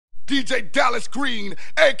DJ Dallas Green,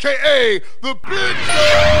 a.k.a. The Big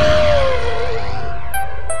Show!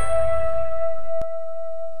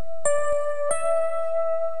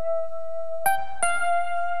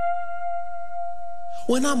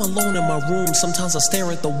 When I'm alone in my room, sometimes I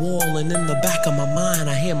stare at the wall, and in the back of my mind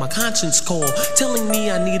I hear my conscience call, telling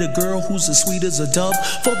me I need a girl who's as sweet as a dove.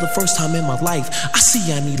 For the first time in my life, I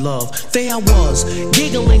see I need love. There I was,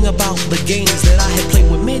 giggling about the games that I had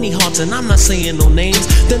played with many hearts, and I'm not saying no names.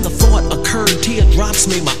 Then the thought occurred,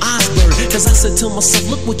 teardrops made my eyes burn, cause I said to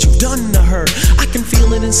myself, look what you've done to her. I can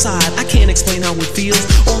feel it inside, I can't explain how it feels.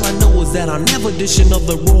 All I know is that I'll never dish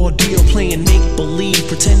another raw deal, playing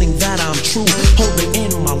make-believe, pretending that I'm true, holding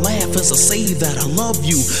in my laugh as I say that I love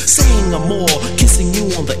you, saying I'm more, kissing you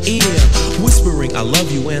on the ear, whispering I love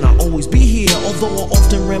you and I'll always be here. Although I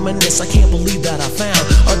often reminisce, I can't believe that I found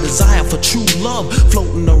a desire for true love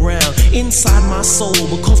floating around inside my soul,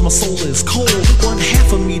 because my soul is cold. One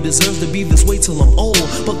half of me deserves to be this way till I'm old,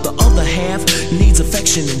 but the other half needs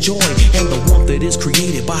affection and joy, and the warmth that is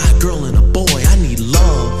created by a girl and a boy. I need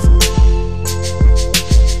love.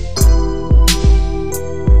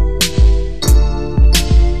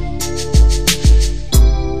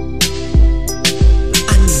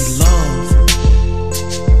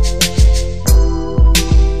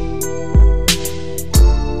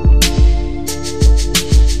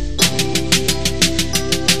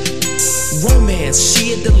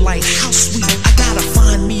 Sheer delight, how sweet. I gotta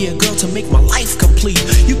find me a girl to make my life complete.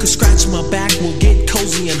 You can scratch my back, we'll get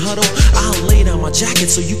cozy and huddle. I'll lay down my jacket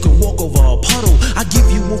so you can walk over a puddle. I'll give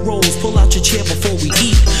you a rose, pull out your chair before we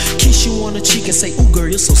eat, kiss you on the cheek and say, ooh girl,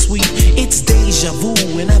 you're so sweet. It's deja vu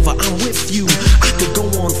whenever I'm with you. I could go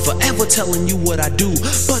on forever telling you what I do,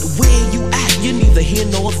 but where you at, you're neither here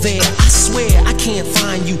nor there. I swear I can't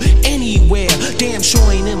find you anywhere. Damn sure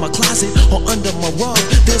ain't in my closet or under my rug.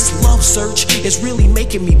 This love search is really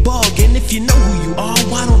making me bug. And if you know who you are,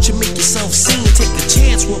 why don't you make yourself seen? Take a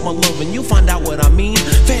chance with my love and you'll find out what I mean.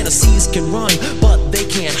 Fantasies can run, but they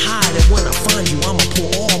can't hide. And when I find you, I'ma pour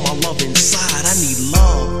all my love inside. I need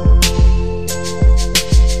love.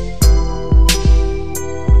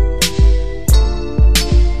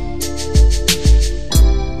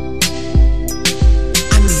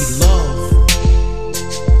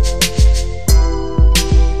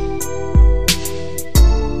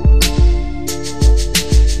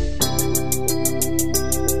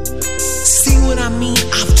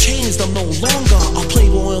 I'm no longer a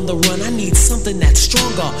playboy on the run. I need something that's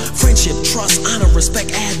stronger. Friendship, trust, honor, respect,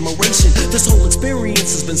 admiration. This whole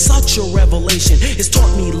experience has been such a revelation. It's taught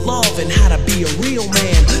me love and how to be a real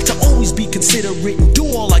man, to always be considerate and do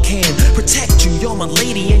all I can. Protect you, you're my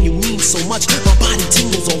lady and you mean so much. My body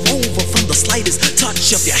tingles all over from the slightest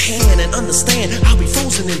touch of your hand. And understand, I'll be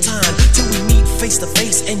frozen in time till we meet face to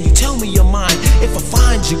face and you tell me you're mine. If I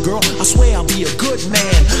find you, girl, I swear I'll be a good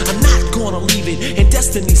man. I'm not gonna leave it in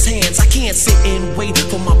destiny's hands. I can't sit and wait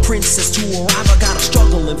for my princess to arrive. I gotta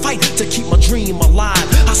struggle and fight to keep my dream alive.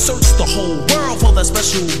 I search the whole world for that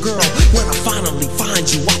special girl. When I finally find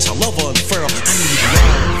you, watch our love unfurl. I need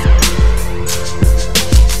love.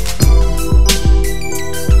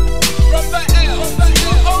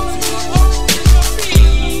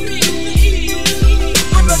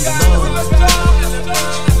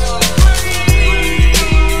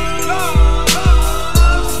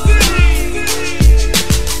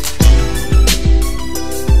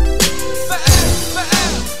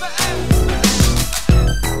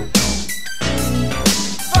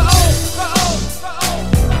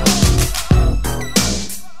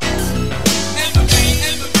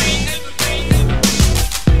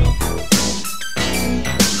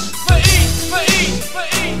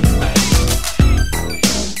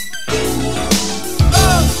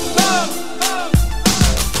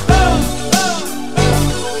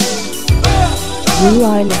 You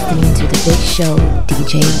are listening to The Big Show,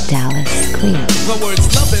 DJ Dallas Green. The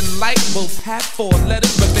words love and like both have 4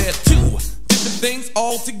 letters, but they're 2 different things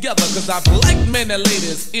altogether. Cause I've liked many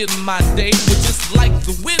ladies in my day, but just like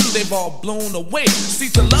the wind, they've all blown away. See,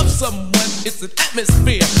 to love someone, it's an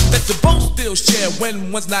atmosphere that you both still share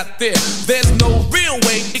when one's not there. There's no real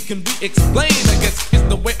way it can be explained. I guess it's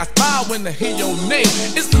the way I smile when I hear your name.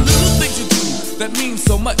 It's the little things you do that mean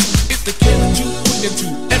so much. It's the care that you put into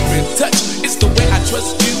every touch. It's the way I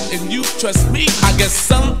trust you and you trust me. I guess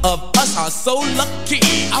some of us are so lucky.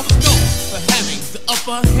 I was known for having the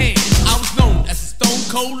upper hand. I was known as a stone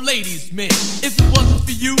cold ladies man. If it wasn't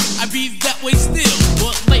for you, I'd be that way still.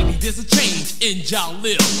 But lady, there's a change in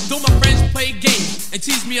Jalil. Though my friends play games and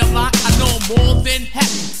tease me a lot, I know I'm more than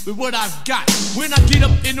happy with what I've got. When I get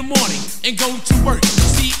up in the morning and go to work,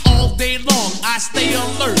 see all day long I stay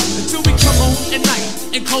alert until we come home at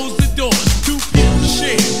night and close the doors. Two people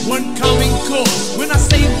share one common cause. When I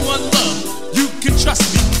say one love, you can trust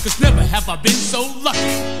me, cause never have I been so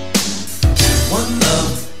lucky. One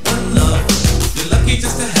love, one love. You're lucky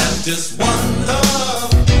just to have just one love.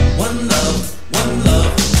 One love, one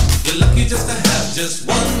love. You're lucky just to have just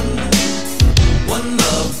one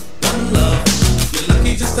love, one love. You're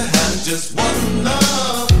lucky just to have just one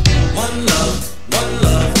love. One love, one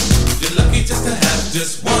love. You're lucky just to have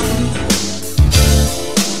just one.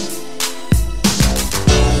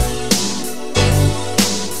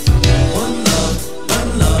 One love,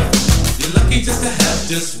 one love. You're lucky just to have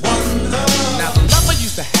just one love. Now the love I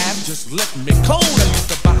used to have just left me cold. I used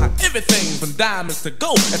to buy her everything from diamonds to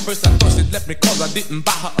gold. At first I thought she left me cause I didn't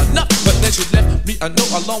buy her enough, but then she left me a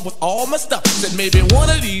note along with all my stuff. Said maybe one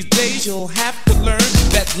of these days you'll have to learn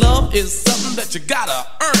that love is something that you gotta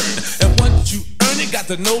earn. And once you earn it, got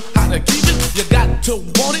to know how to keep it. You got to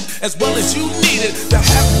want it as well as you need it. To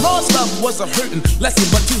have lost love was a hurting lesson,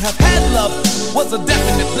 but to have had love was a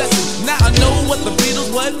definite blessing. Now I know what the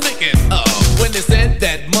Beatles were thinking of when they said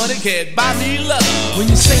that money can't buy me love. When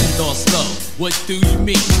you say lost love, what do you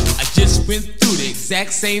mean? I just went through the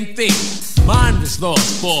exact same thing. Mine was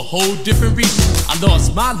lost for a whole different reason. I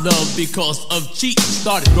lost my love because of cheating.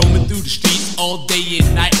 Started roaming through the streets all day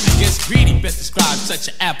and night. I guess greedy best describes such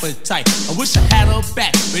an appetite. I wish I had her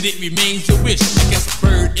back, but it remains a wish. I guess a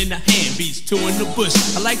bird in the hand beats two in the bush.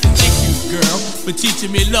 I like to thank you, girl, for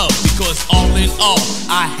teaching me love, because all in all,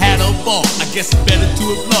 I had a ball. I guess it's better to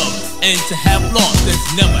have loved and to have lost than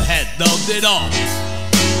to never had loved at all.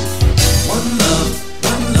 One love,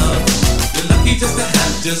 one love. You're lucky just to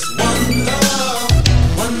have just one love.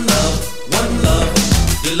 One love, one love.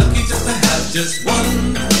 You're lucky just to have just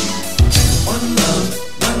one love, one love.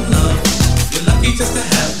 You're lucky just to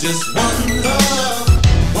have just one love.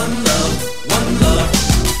 One love, one love.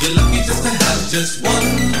 You're lucky just to have just one.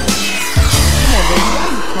 Come on, baby, why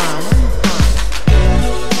you crying? Why you crying?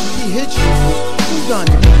 He hit you. Who done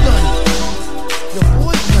it? Who done it? Your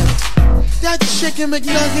boyfriend. That chicken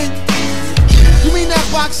McNugget. You mean that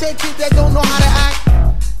box-head kid that don't know how to act?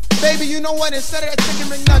 Baby, you know what? Instead of that chicken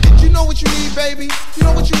McNugget, you know what you need, baby? You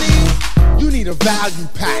know what you need? You need a value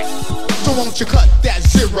pack. So won't you cut that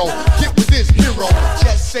zero? Get with this hero.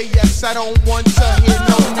 Just say yes, I don't want to hear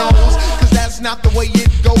no no's, cause that's not the way it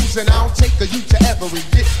goes. And I'll take a you to every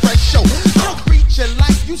get fresh show. I'll greet you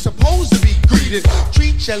like you supposed to be greeted.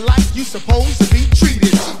 Treat you like you supposed to be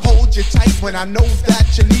treated. Hold you tight when I know that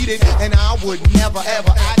you need it. And I would never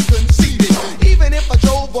ever act conceited. Even if I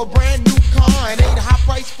drove a brand new car and ate high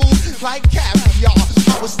price food like caviar,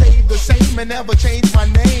 I would stay the same and never change my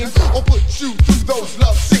name or put you through those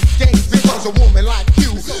lovesick games. Because a woman like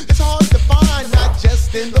you, it's hard to find, not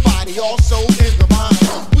just in the body, also in the mind.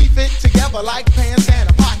 We fit together like pants and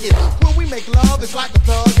a pocket. When we make love, it's like a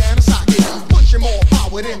plug and a socket. Pushing more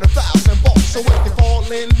power than 1,000 volts. So if you fall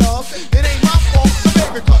in love, it ain't my fault. So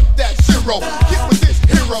baby, cut that zero. Get with this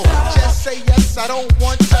hero. Just say yes, I don't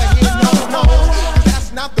want to hear no no's, cause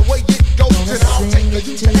that's not the way it goes. And I'll take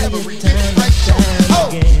you to every different show. Ho,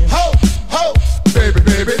 ho, ho, baby,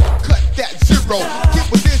 baby, cut that zero. Get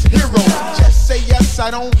with this hero. Just say yes,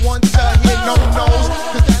 I don't want to hear no no's,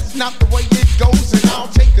 cause that's not the way it goes. And I'll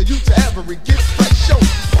take you to every different show.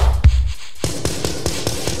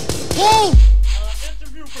 Woo!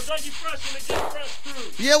 Interview for Dougie Fresh and the Get Fresh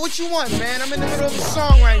crew. Yeah, what you want, man? I'm in the middle of a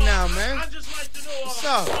song right now, man. I just like to know What's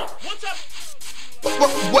up? What's up?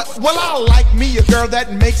 Well, I like me a girl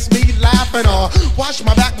that makes me laugh and wash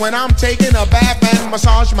my back when I'm taking a bath and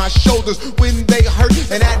massage my shoulders when they hurt,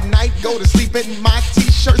 and at night go to sleep in my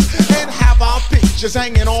t-shirts and have our pictures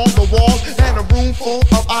hanging on the walls and a room full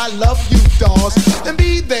of I love you dolls, and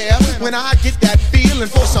be there when I get that feeling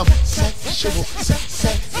for some sexual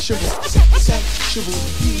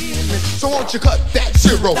healing. So won't you cut that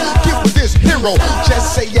zero? Get with this hero.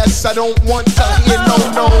 Just say yes, I don't want to hear no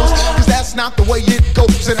no's, cause that's not the way it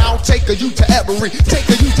goes. And I'll take you to every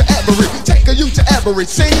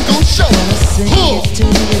single show. Sing it to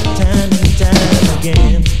you time and time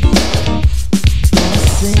again.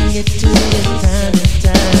 Sing it to you time and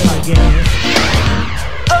time again.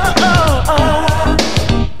 Oh, oh, oh.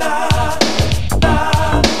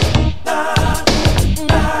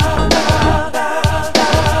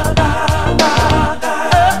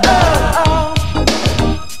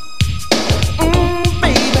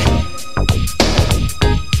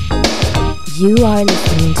 You are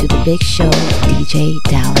listening to The Big Show, DJ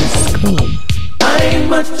Dallas Green.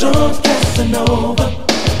 I'm a much on Casanova.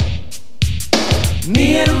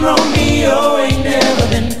 Me and Romeo ain't never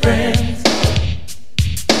been friends.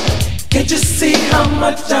 Can't you see how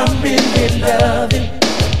much I really love you?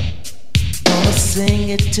 Gonna sing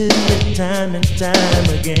it to you time and time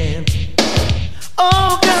again.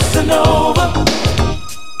 Oh, Casanova,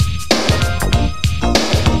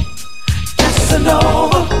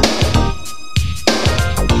 Casanova,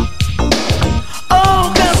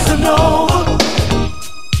 oh, Casanova,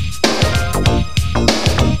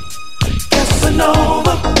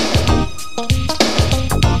 Casanova.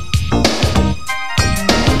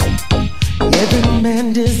 Every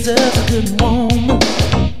man deserves a good woman,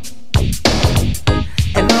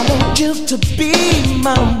 and I want you to be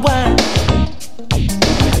my wife.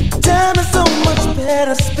 Time is so much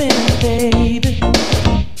better spent, baby,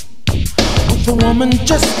 with a woman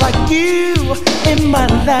just like you in my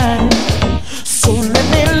life. So let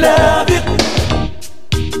me love you,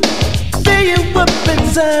 fill you up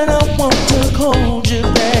inside. I want to hold you,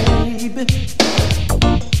 baby.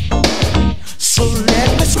 So let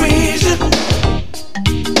me squeeze you.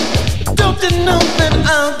 Don't you know that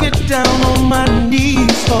I'll get down on my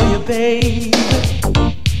knees for you, baby?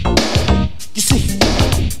 You see,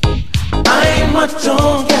 I ain't much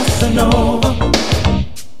on Casanova.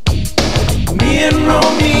 Me and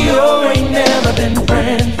Romeo ain't never been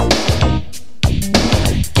friends.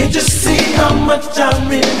 Can't you see how much I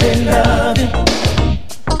really love you?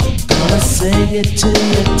 Gonna sing it to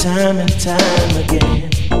you time and time again.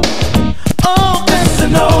 Oh,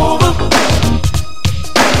 Casanova,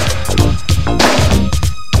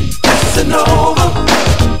 Casanova,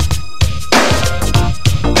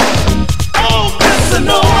 oh,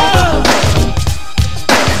 Casanova,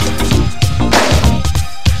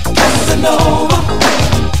 Casanova.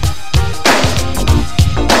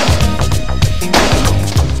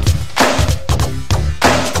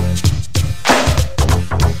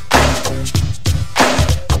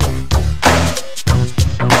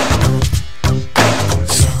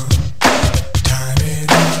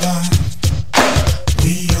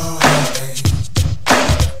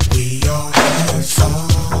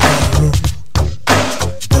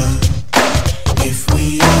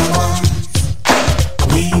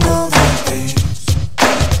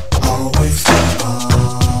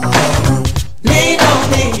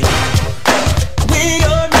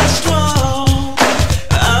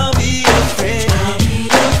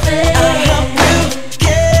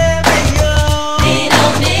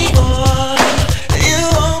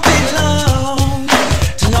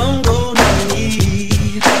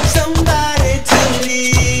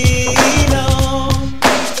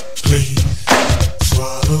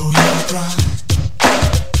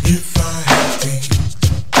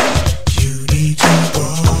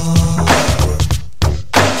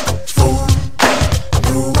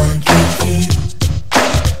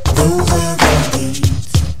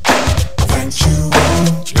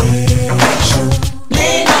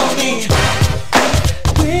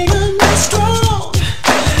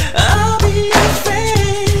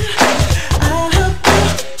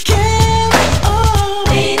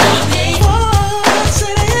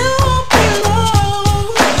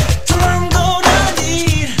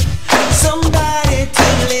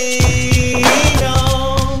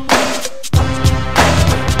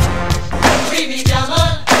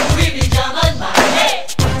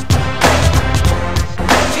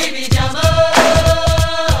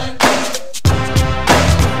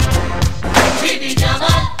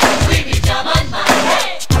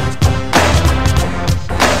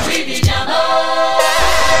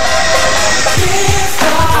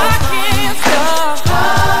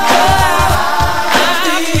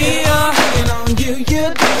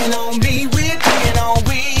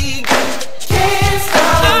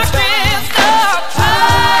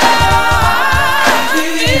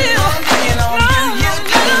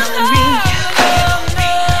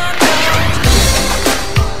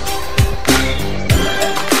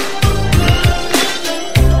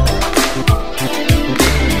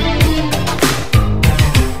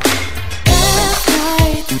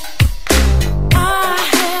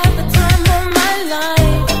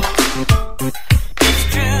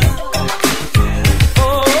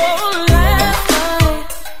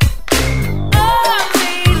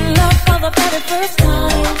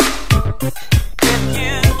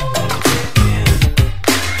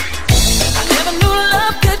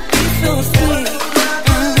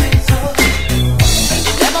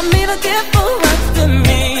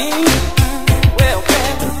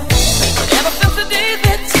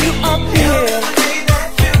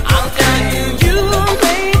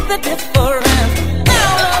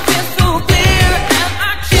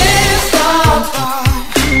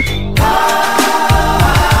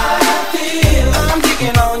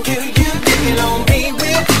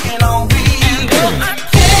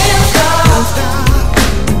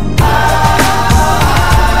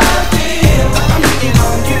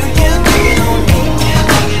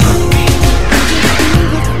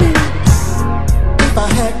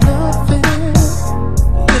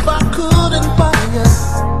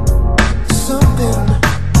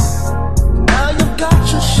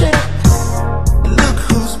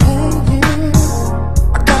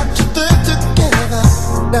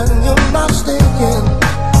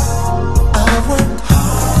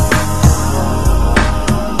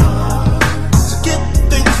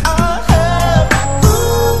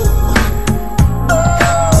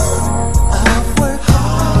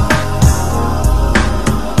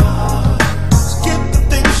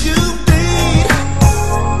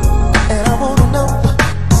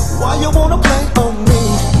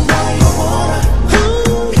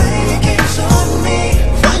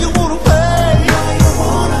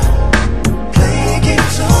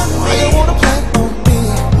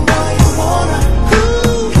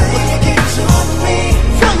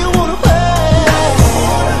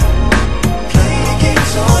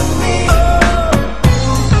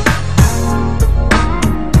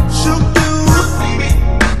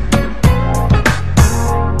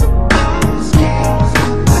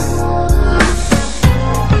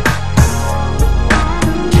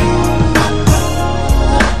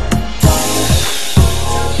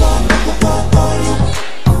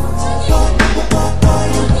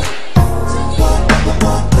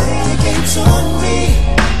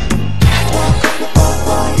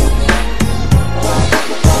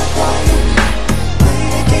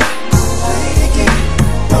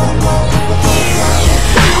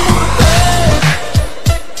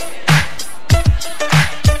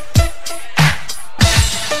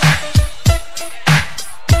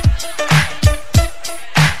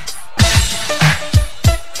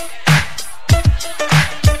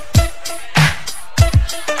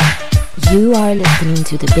 are listening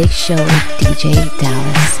to The Big Show with DJ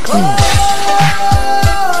Dallas Queen.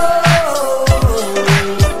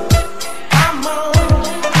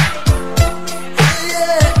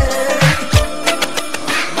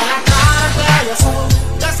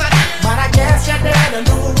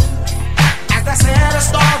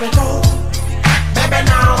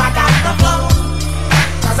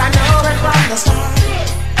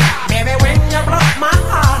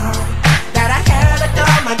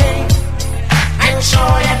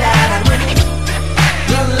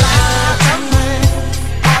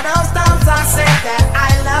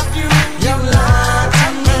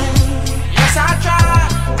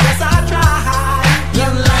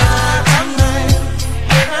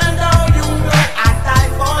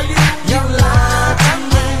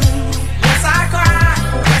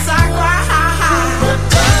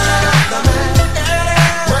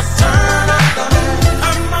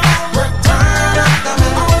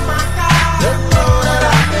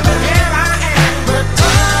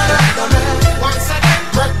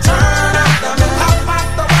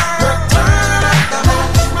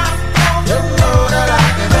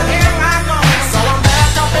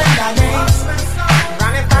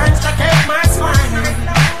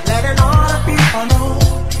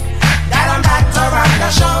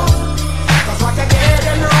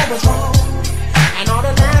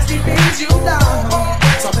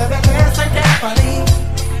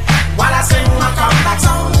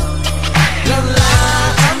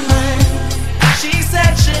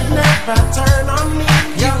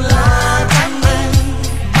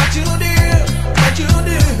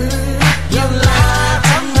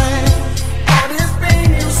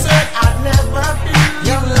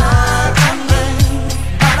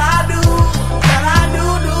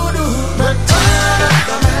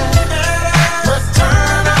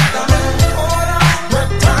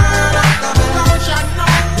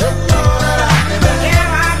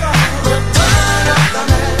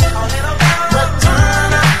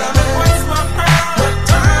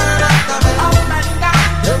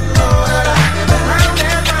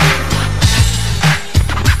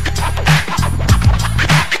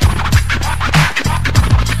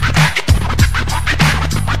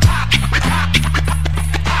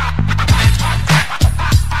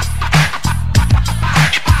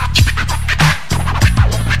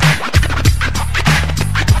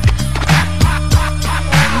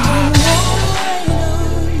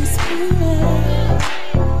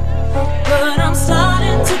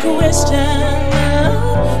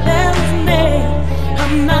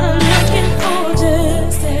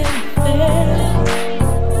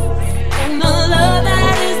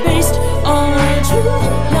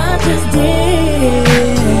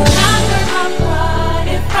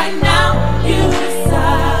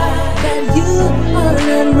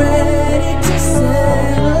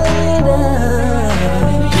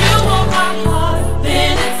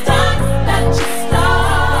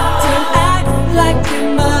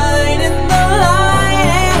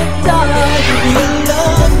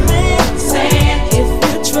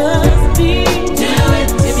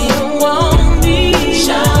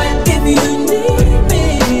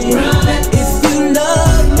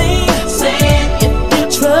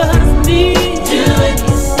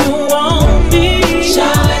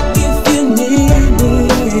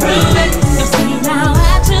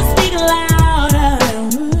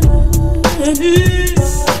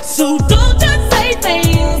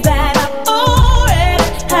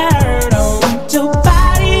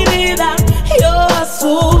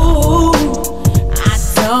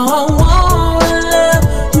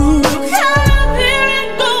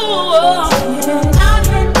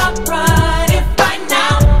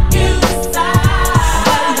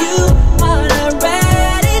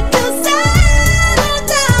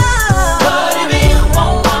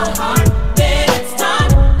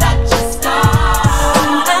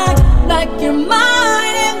 Like you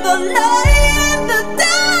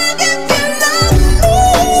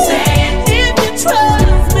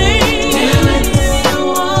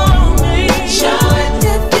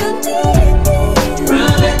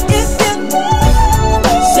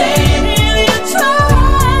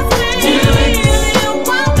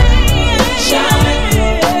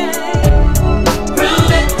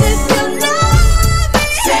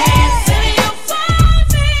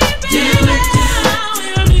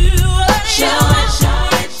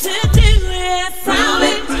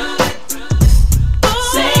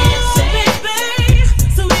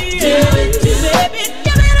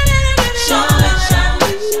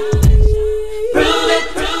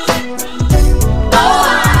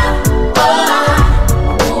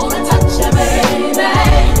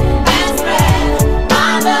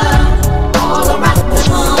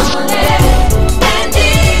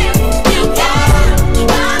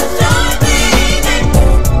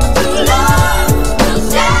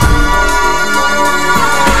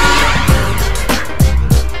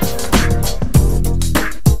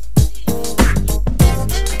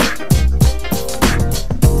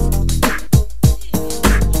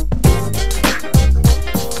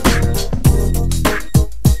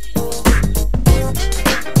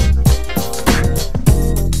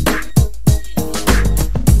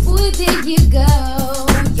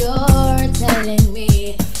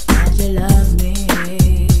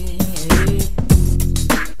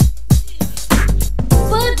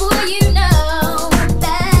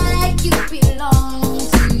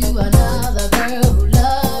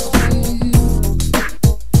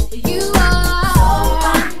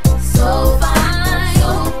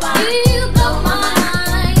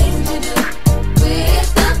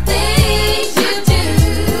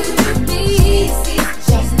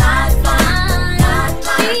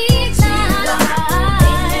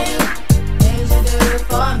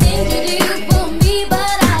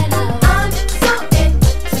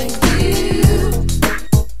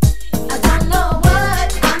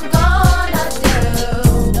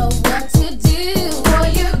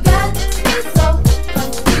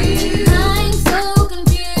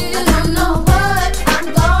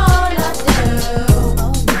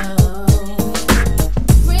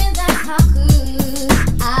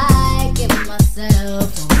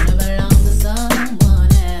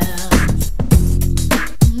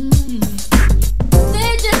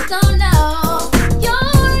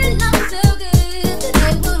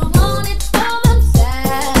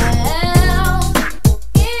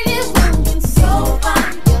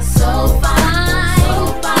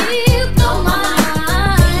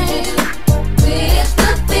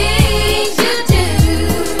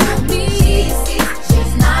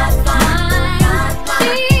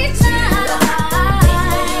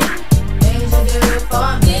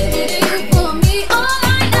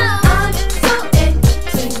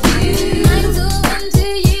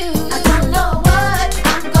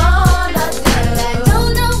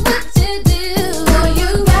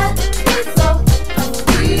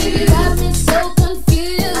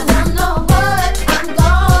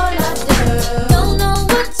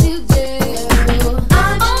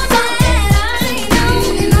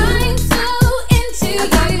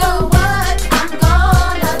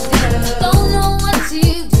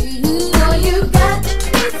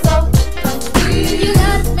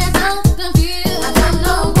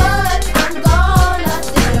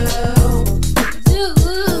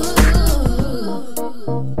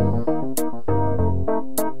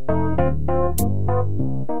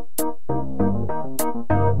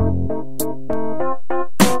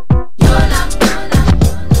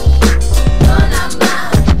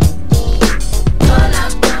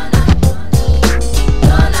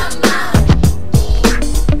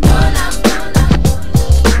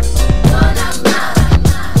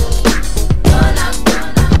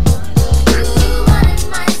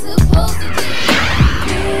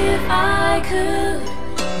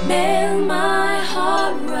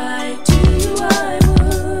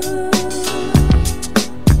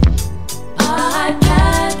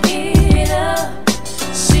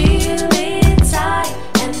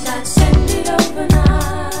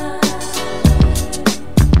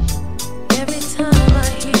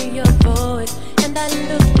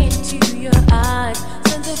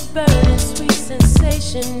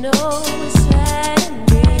you know inside of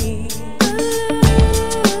me.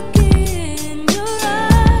 Look in your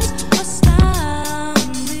eyes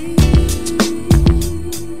astound me.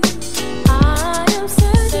 I am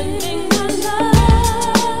sending my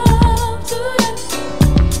love to you,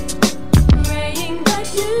 praying that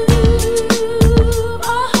you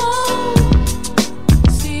are home,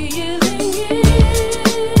 sealing it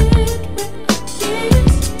with a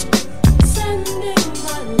kiss, sending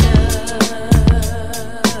my love,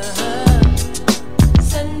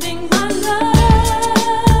 sending my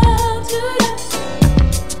love to you,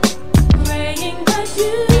 praying that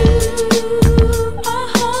you are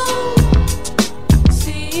home,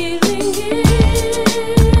 sealing it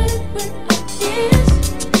with a kiss,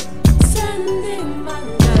 sending my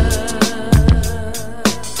love.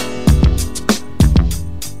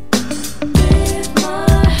 With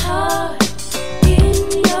my heart in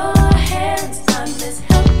your hands, I'm as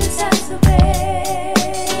helpless as a baby.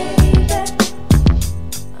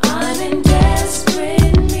 I'm in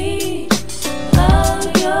desperate need of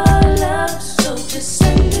your love, so just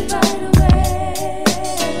send it right away.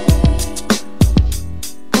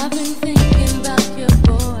 I've been thinking about your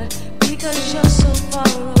boy because you're so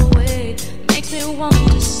far away. Makes me want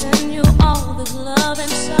to send you all the love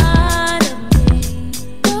inside of me.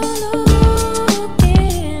 The look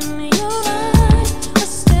in your eyes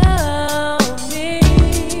astound me.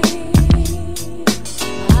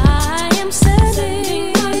 I am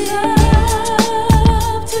sending my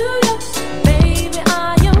love to you, baby. I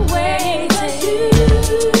am waiting for you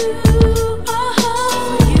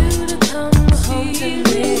to come home to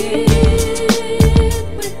me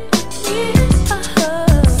with a kiss.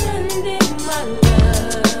 Sending my love,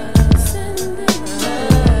 sending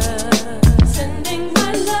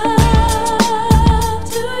my love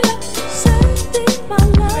to you, sending my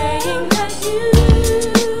love, praying that you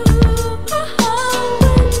are home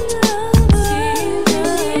with love,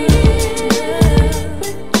 sealing it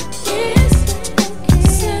with a kiss,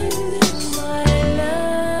 sending my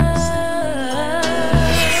love.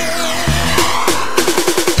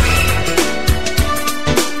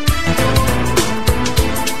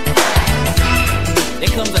 There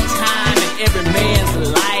comes a time in every man's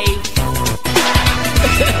life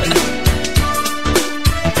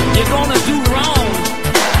you're gonna do wrong.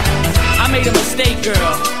 I made a mistake,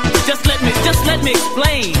 girl. Just let me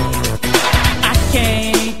explain. I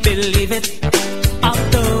can't believe it,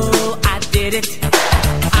 although I did it.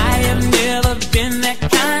 I have never been that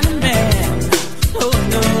kind of man. Oh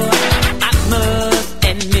no, I must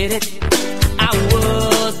admit it. I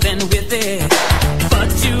wasn't with it, but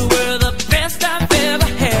you were the best I've ever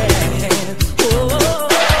had. Oh,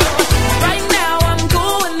 right now I'm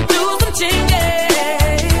going through some changes.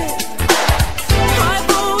 I've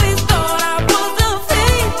always thought I was a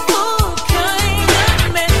faithful kind of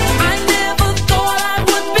man. I never thought I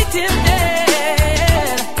would be tempted.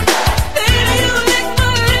 Baby, you lick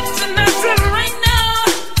my lips and I said right now,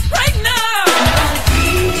 right now.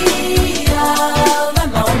 Heat of the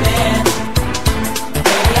moment,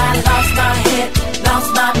 baby, I lost my head, lost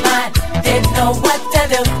my mind, didn't know what to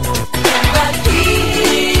do. In the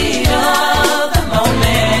heat of the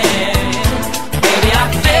moment, baby, I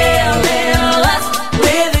fell in lust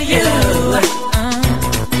with you.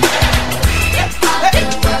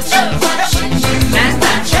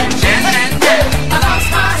 I lost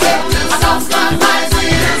my head, I lost my mind,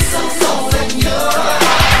 it's so cold in your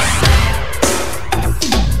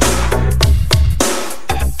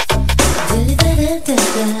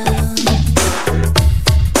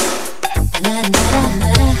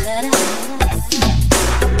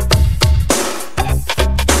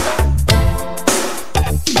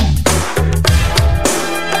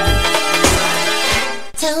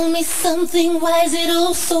Tell me something, why is it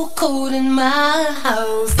all so cold in my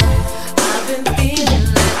house? I've been feeling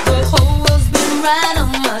like the whole world's been right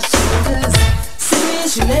on my shoulders.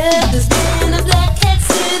 Since you left, there's been a black cat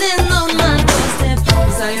sitting on my doorstep.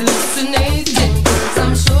 Was I hallucinating? 'Cause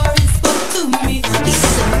I'm sure he spoke to me. He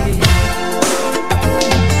said,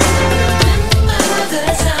 remember the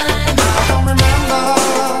time I don't remember,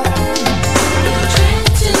 you drank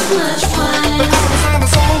too much wine? but I was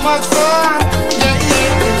having so much fun. Yeah,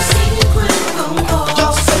 yeah. Secret phone calls.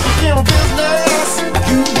 Just taking care of business.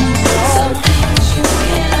 You know. Some things you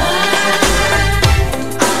can hide.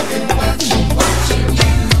 I've been watching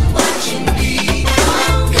you, watching me.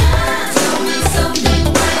 Oh God, tell me something,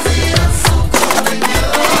 why is it all so cold in your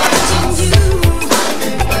watching you? I've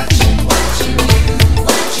been watching you,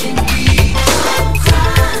 watching me. Don't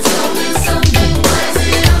cry, tell me something, why is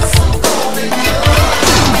it all so cold in your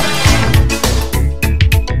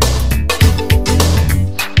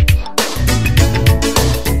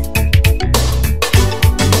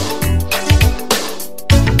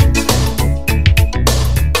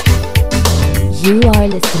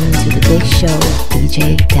Show,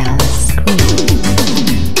 DJ Dallas Green.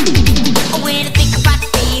 When I think about it,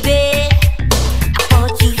 baby, I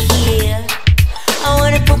want you here. I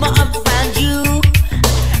wanna put my arms around you.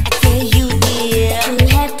 I tell you, dear, you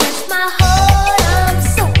have touched my heart. I'm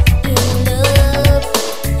so in love,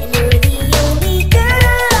 and you're the only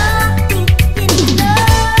girl I'm thinking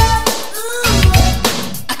of.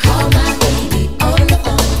 I call my baby on the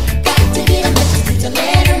phone. Got to get a message to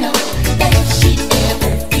let her know that if she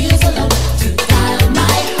ever feels alone, to dial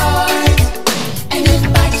my heart. And if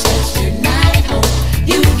by chance you're not at home,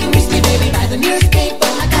 you can reach me, baby, by the nearest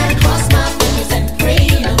payphone. I gotta cross my fingers and pray,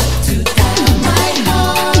 you know, to dial my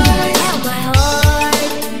heart. Dial my heart.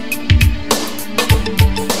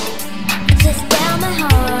 Just dial my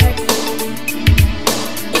heart.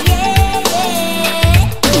 Yeah, yeah,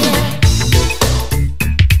 yeah.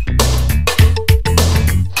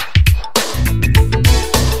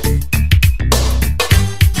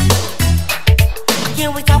 Can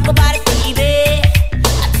we talk about it, baby?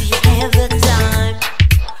 Do you have the time?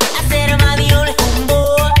 I said, am I the only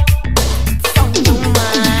homeboy? It's on your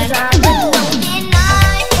mind. I'm alone and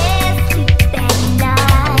I can't sleep at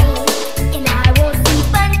night, and I won't sleep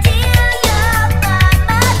until you're by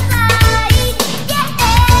my side. Yeah.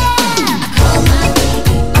 I call my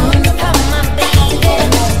baby on the phone. My baby,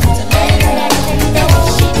 to let her know that if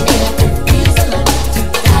she ever feels alone, to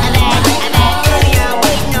dial my heart. I'm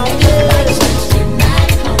waiting on you. By chance you're not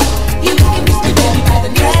at home, you can reach me, baby, by the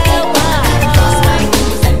nearest payphone. I gotta cross my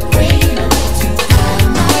fingers and pray, you know, to dial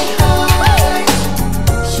my heart.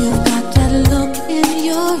 You've got that look in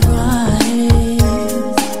your eyes,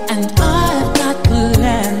 and I've got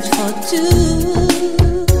plans for two.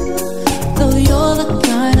 Though you're the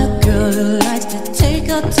kind of girl who likes to take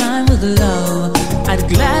her time with love, I'd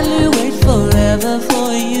gladly wait forever for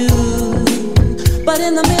you. But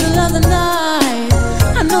in the middle of the night,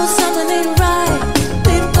 I know something ain't right.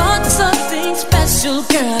 We've got something special,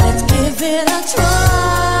 girl. Let's give it a try.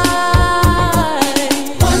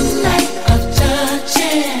 One night of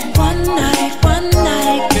touching, one night,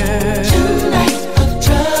 girl. 2 nights of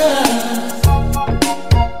trust,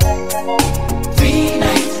 3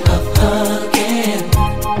 nights of hugging,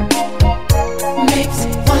 makes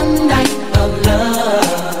 1 night of love.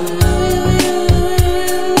 1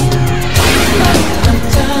 night of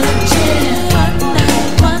touching,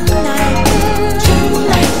 1 night, 2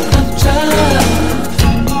 nights of trust,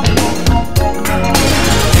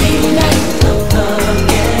 3 nights of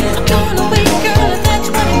hugging. I'm gonna wait, girl, if that's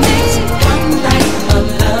what it takes. 1 night of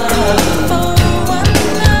love for 1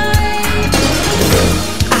 night.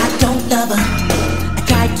 I don't love her, I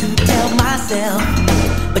try to tell myself,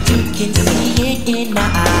 but you can see it in my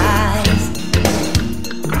eyes.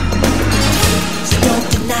 So don't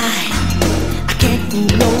deny, I can't fool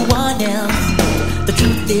no one else. The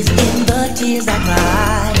truth is in the tears I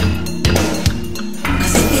cry.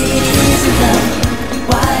 'Cause if it isn't love,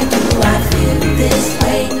 why do I feel this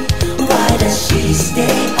way? Why does she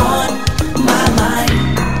stay on my mind?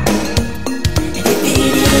 And if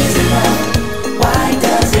it isn't love, why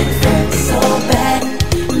does it hurt so bad?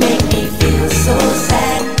 Make me feel so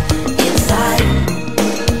sad inside.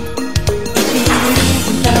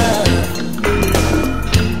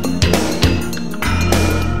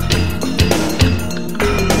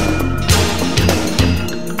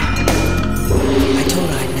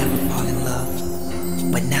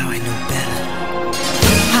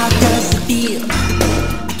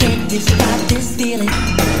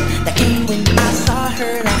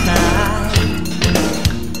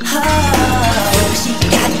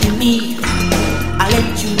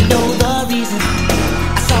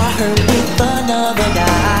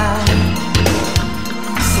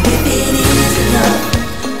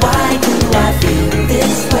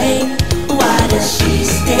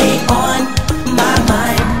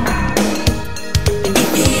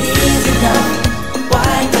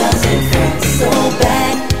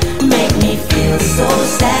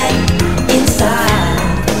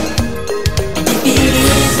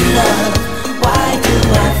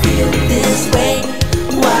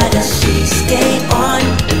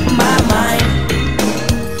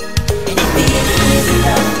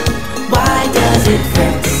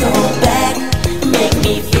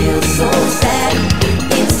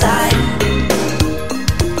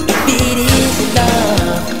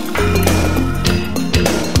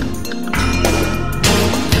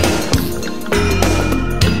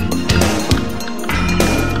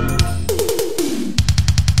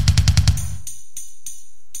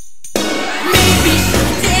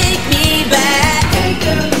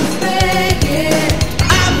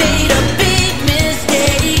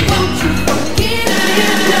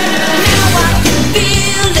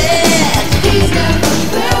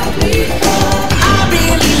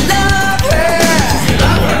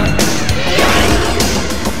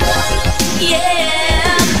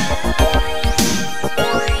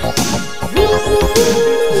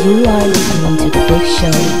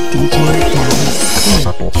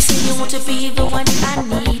 You say you want to be the one I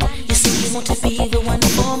need. You say you want to be the one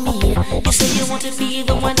for me. You say you want to be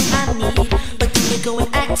the one I need, but then you go and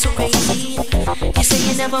act so crazy. You say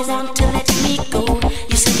you never want to let me go.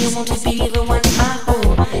 You say you want to be the one I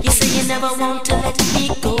hold. You say you never want to let me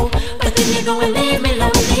go, but then you go and leave me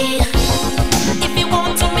lonely. If you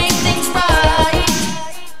want to make things right,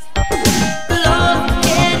 love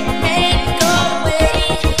can make a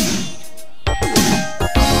way.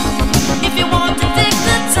 If you want to take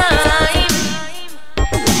the time,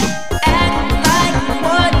 act like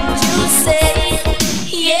what you say.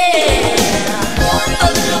 Yeah, a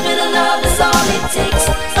little bit of love is all it takes.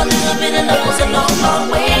 A little bit of love goes a long, long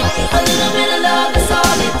way. A little bit of love is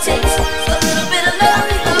all it takes. A little bit of love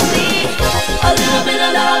is lovely. A little bit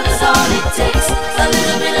of love is all it takes. A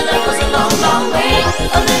little bit of love goes a long, long way.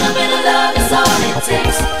 A little bit of love is all it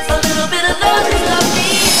takes. A little bit of love is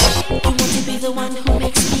lovely. You want to be the one who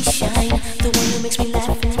makes me shine, the one who makes me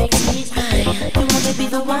laugh and makes me high. You want to be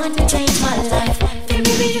the one to change my life, then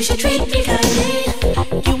maybe you should treat me kindly.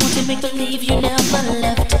 You want to make believe you never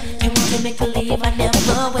left. You want to make believe I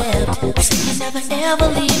never wept. You say you never ever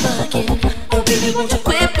leave again. Oh baby, won't you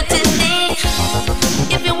quit pretending?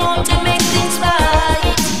 If you want to make things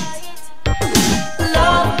right,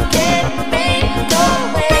 love can make a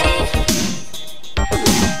way.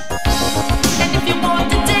 And if you want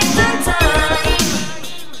to take the time,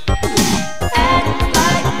 act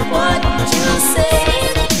like what you say.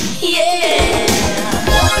 Yeah,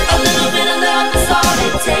 a little bit of love is all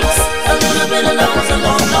it takes. A little bit of love goes a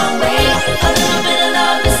long, long way. A little bit of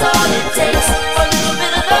love is all it takes. A little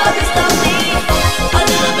bit of love is lovely. A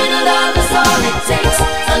little bit of love is all it takes.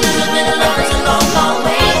 A little bit of love goes a long, long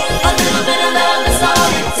way. A little bit of love is all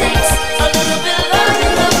it takes. A little bit of love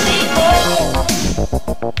is lovely.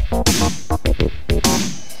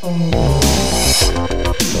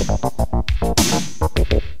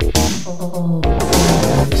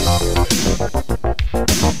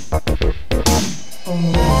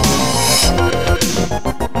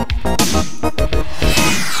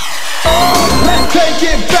 Let's take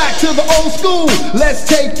it back to the old school. Let's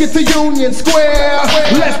take it to Union Square.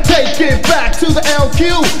 Let's take it back to the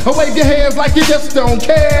LQ. Wave your hands like you just don't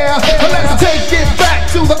care. Let's take it back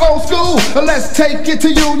to the old school. Let's take it to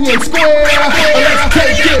Union Square. Let's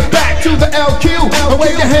take it back to the LQ.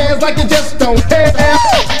 Wave your hands like you just don't care.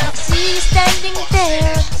 See you standing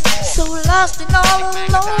there, so lost and all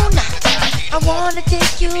alone. I wanna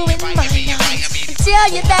take you in my arms and tell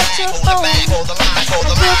you that you're home.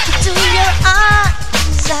 Look into your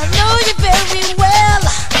eyes, I know you very well.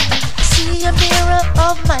 I see a mirror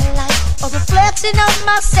of my life, a reflection of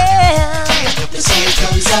myself. The sun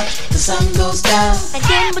comes up, the sun goes down, and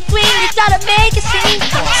in between you gotta make it seem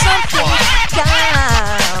like something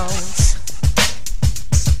counts.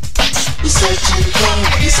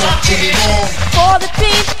 you're searching there for the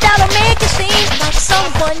dreams that'll make it seem like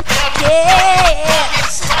someone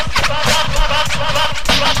cares.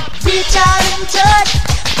 Reach out and touch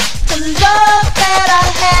the love that I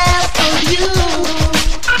have for you.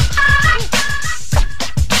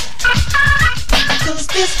 'Cause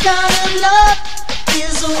this kind of love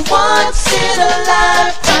is a once in a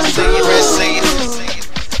lifetime groove.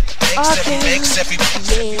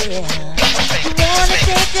 Yeah. You wanna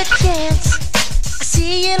take a chance? I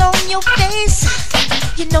see it on your face.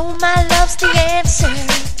 You know my love's the answer.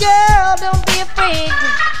 Girl, don't be afraid.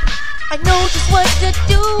 I know just what to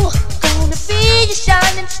do. Gonna be your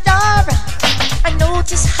shining star. I know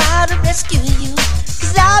just how to rescue you,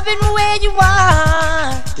 'cause I've been where you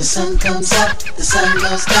are. The sun comes up, the sun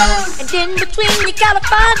goes down, and in between you gotta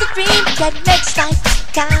find the dream that makes life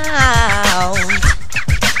count.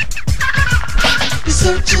 You're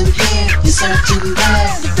searching here, you're searching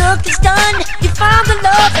there. The work is done, you found the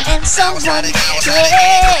love and someone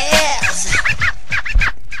cares.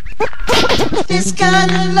 This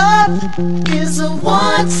kind of love is a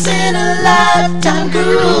once in a lifetime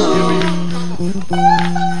groove.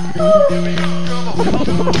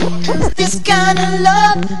 This kind of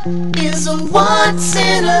love is a once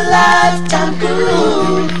in a lifetime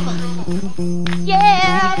groove.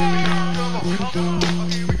 Yeah.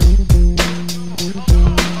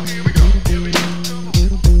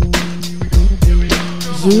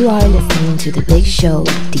 You are listening to The Big Show,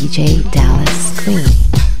 DJ Dallas Queen.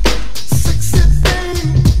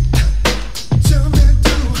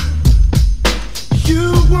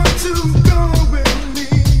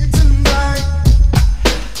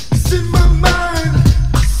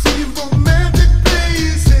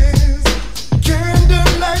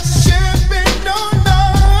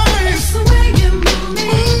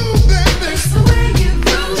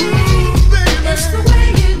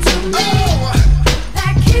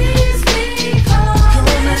 That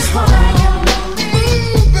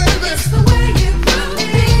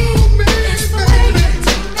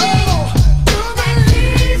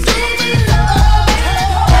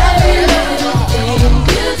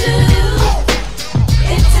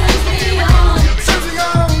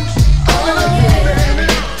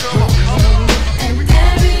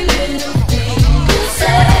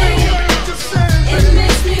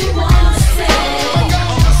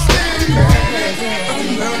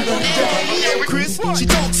She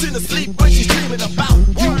talks in her sleep when she's dreaming about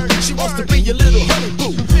word. She wants to be your little honey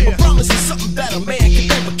boo. A promise is something that a man can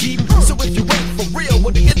never keep. So if you wait for real,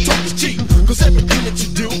 when the talk is cheap. Cause everything that you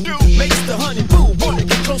do makes the honey boo wanna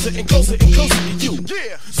get closer and closer and closer to you.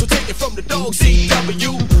 So take it from the dog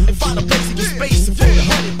CW and find a place in your space for the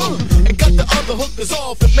honey boo. And cut the other hookers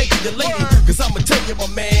off and make it your lady. Cause I'ma tell you, my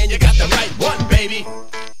man, you got the right one, baby.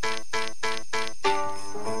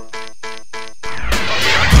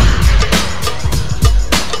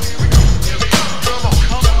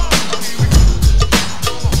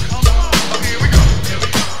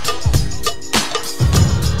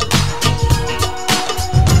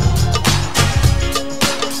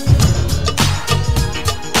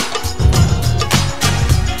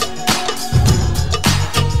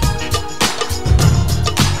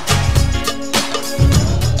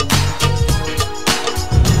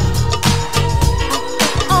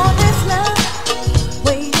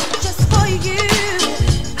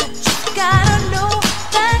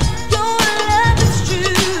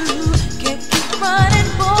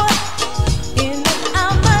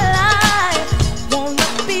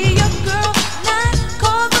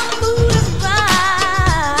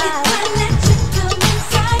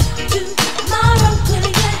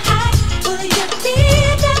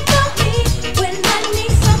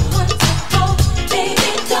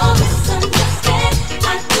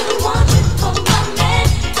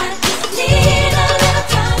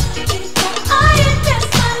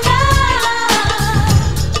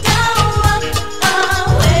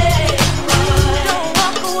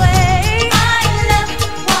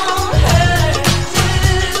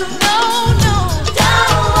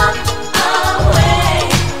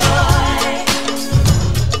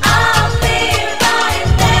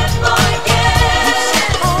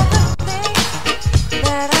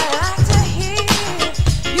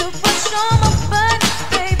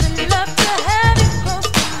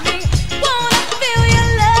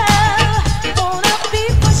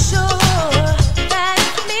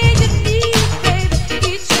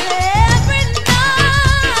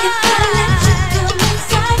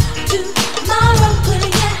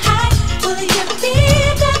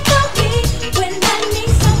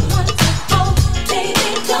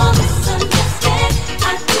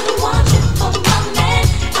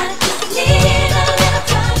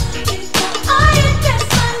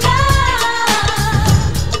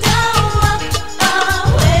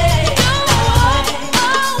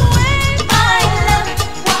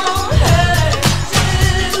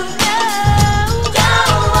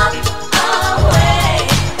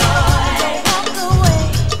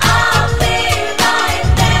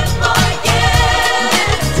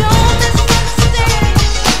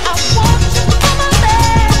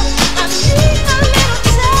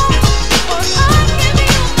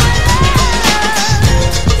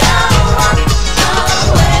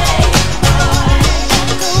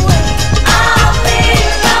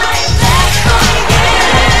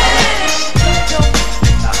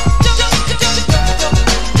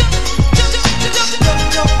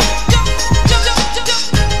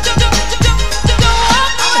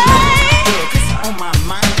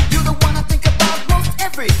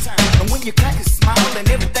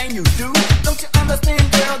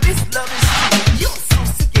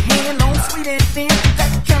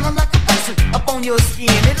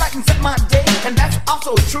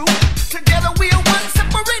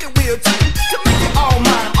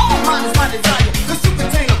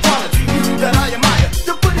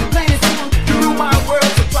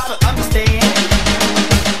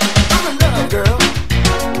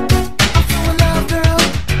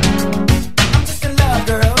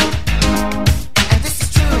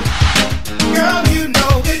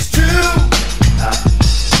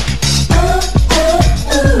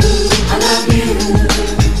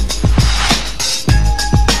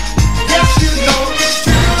 Yes, you know.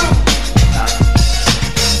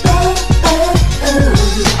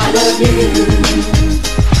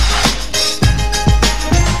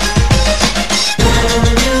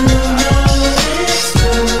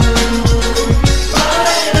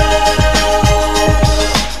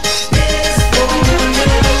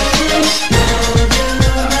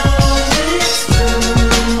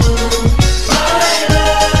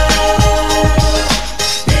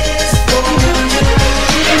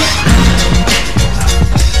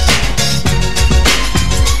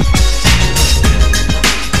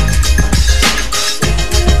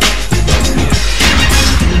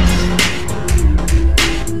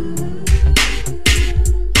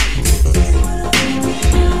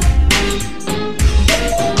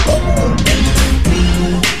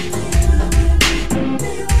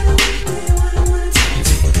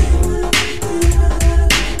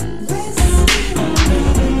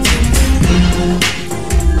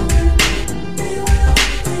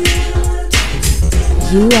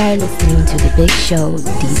 You are listening to the Big Show,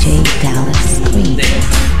 DJ Dallas Green. There's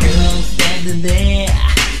a girl standing there,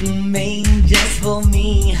 made just for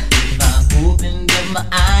me. If I opened up my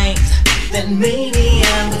eyes, then maybe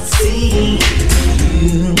I would see.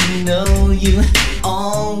 You know you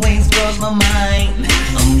always cross my mind.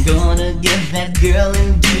 I'm gonna get that girl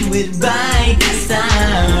and do it right this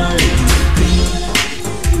time.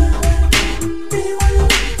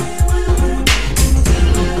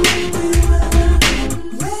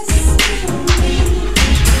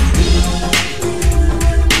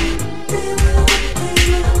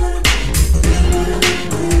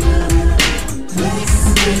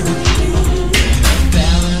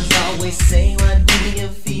 Say, why do you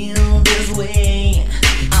feel this way?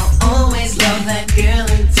 I'll always love that girl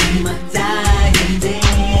until my dying day.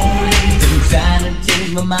 Don't try to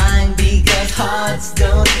change my mind because hearts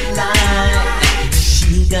don't lie.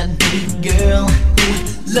 She got this girl who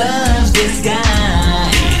loves this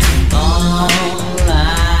guy. All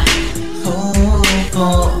I hope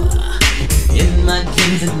for in my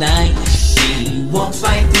dreams at night, she walks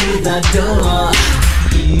right through the door.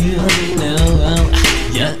 You know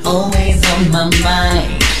you're always on my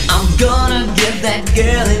mind. I'm gonna get that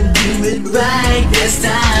girl and do it right this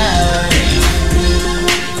time.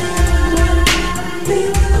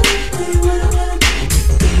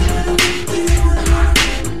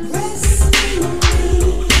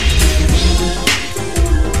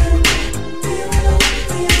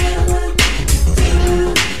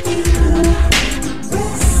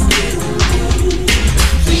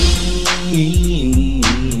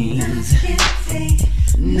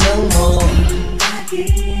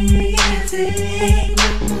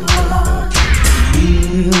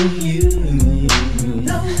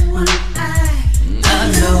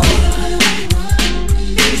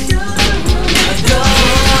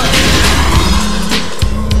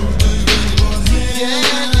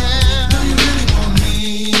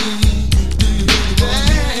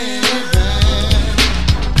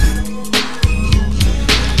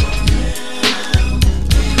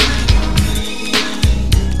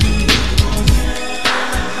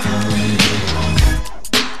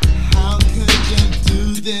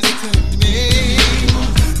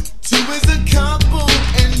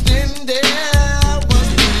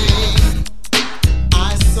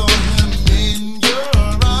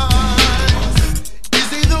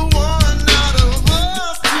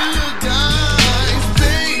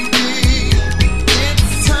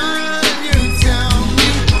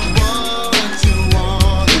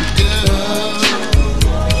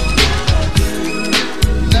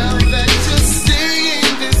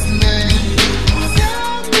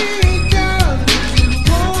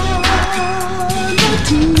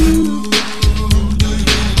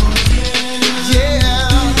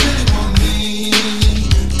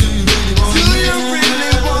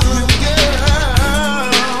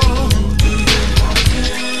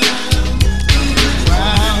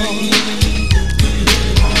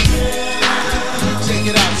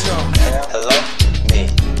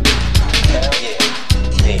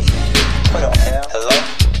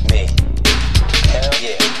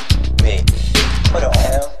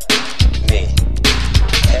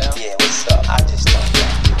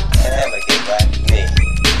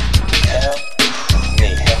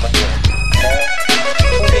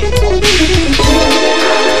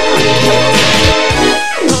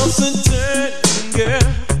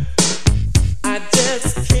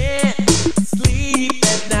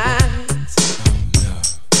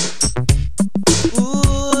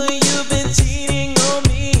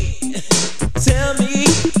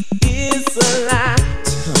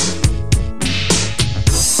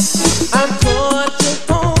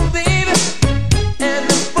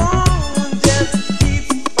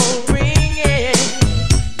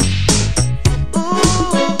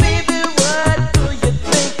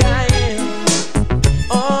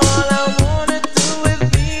 All I wanna do is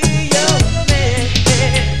be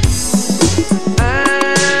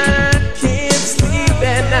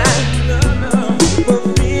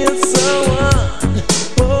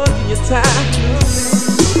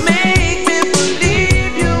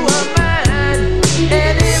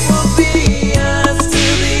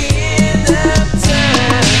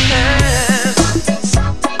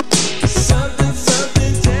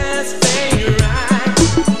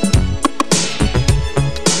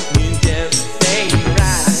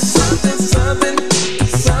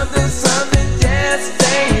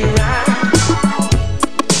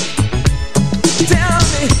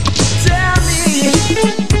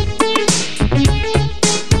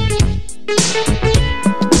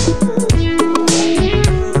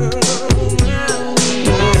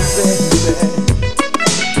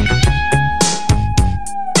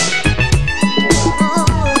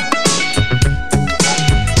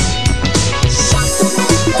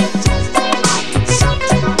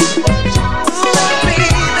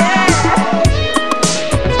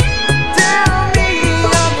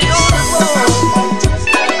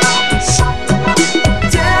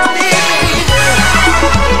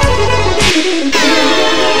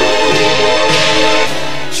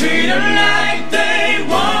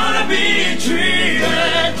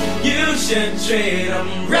treat them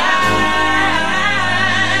right.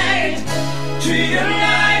 Treat them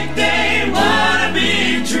like they wanna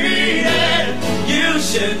be treated. You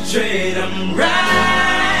should treat them right.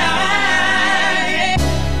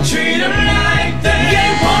 Treat them like they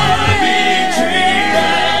wanna be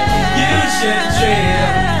treated. You should treat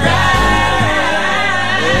them right.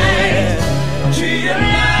 Treat them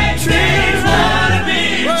like they wanna be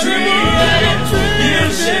treated. You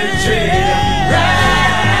should treat them right.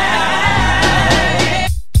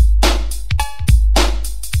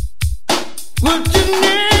 What you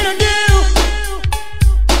need to do, you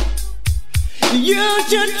should treat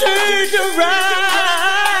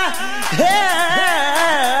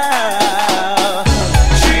them right.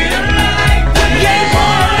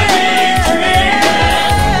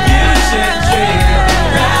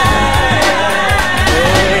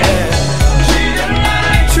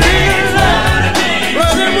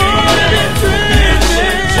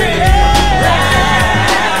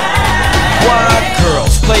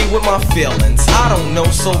 My feelings, I don't know,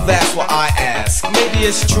 so that's why I ask. Maybe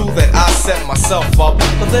it's true that I set myself up,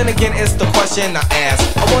 but then again it's the question I ask.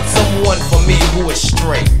 I want someone for me who is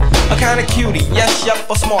straight, a kind of cutie, yes, yep,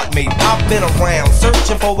 a smart mate. I've been around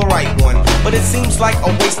searching for the right one, but it seems like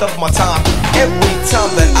a waste of my time. Every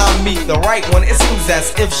time that I meet the right one, it seems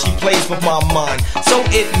as if she plays with my mind. So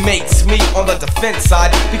it makes me on the defense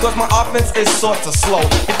side, because my offense is sort of slow.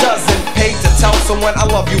 It doesn't pay to tell someone I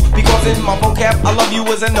love you, because in my vocab, I love you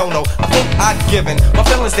is a no-no. I think I'd given, my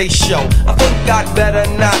feelings they show. I think I'd better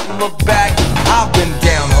not look back. I've been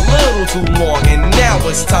down a little too long, and now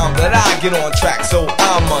it's time that I get on track. So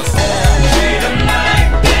I must treat them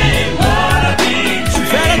like they wanna be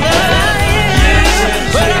treated.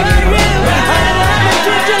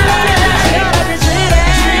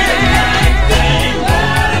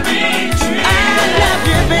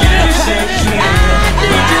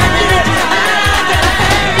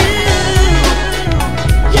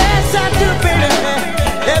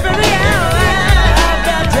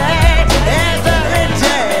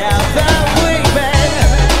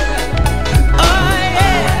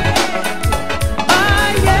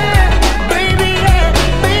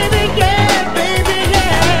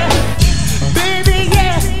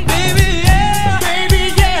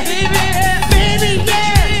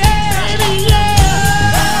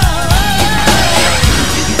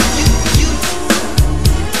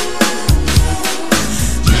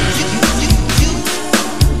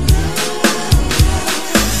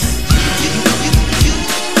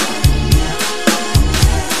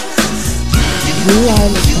 You are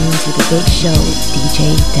listening to The Big Show with DJ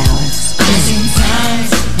Dallas. There's been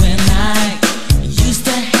times when I used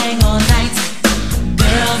to hang all night,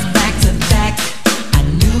 girls back to back. I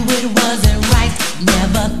knew it wasn't right.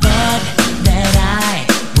 Never thought that I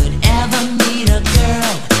would ever meet a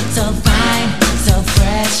girl so fine, so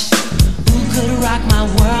fresh, who could rock my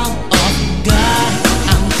world. Oh God,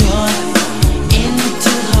 I'm caught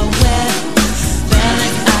into her web.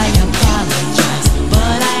 Fellas, I apologize,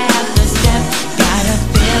 but I have to step. Got a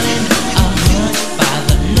feeling, a hunch by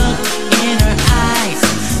the look in her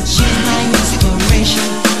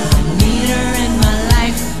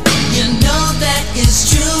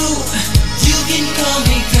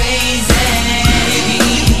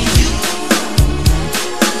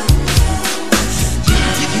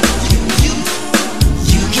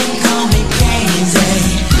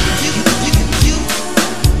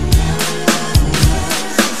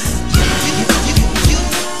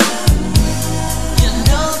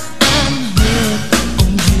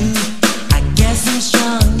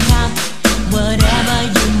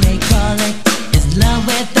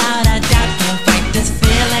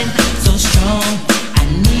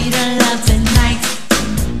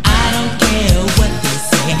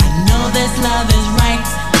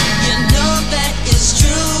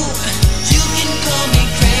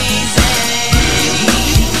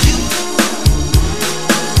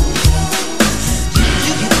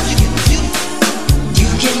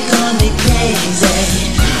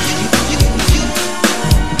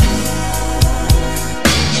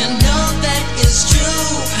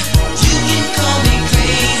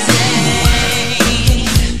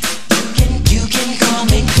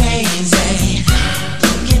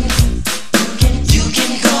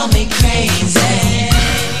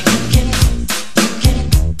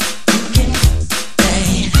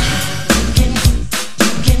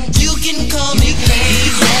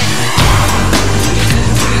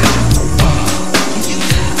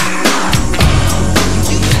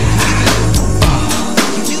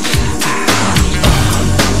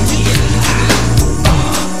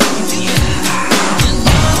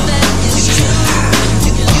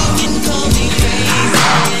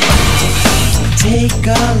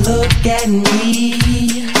look at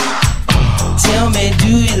me. Tell me, do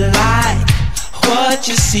you like what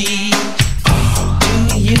you see?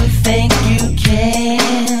 Do you think you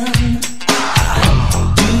can?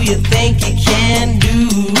 Do you think you can do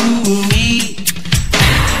me?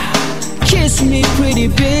 Kiss me, pretty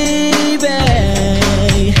baby.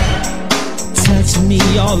 Touch me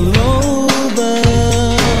all over.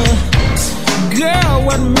 Girl,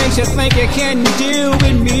 what makes you think you can deal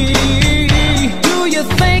with me? Do you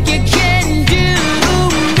think you can do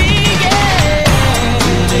me? Yeah.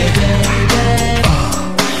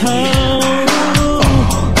 Oh,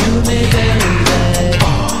 do me, baby.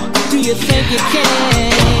 Do you think you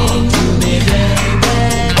can do me, baby?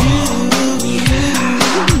 Do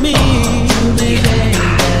me, baby.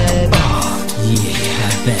 Yeah, I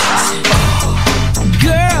bet.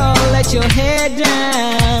 Girl, let your head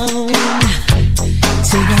down.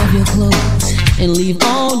 Take off your clothes and leave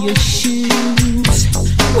on your shoes.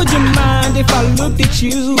 Would you mind if I looked at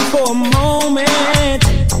you for a moment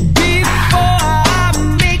before I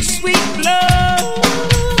make sweet love?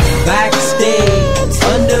 Backstage,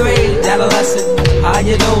 underage adolescent, how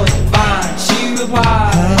you doing? Fine, she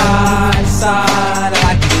replied, high side, I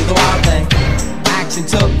like to do the wild thing. Action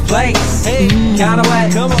took place, hey, kinda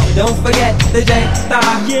wet, come on, don't forget the J, the I,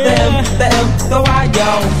 the M, the M, the Y, yo,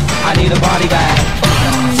 I need a body bag.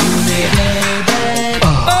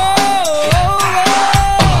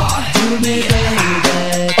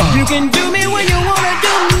 You can do me when you wanna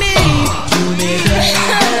do me. Do me, baby.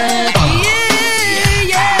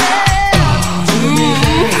 Yeah, yeah. Do me,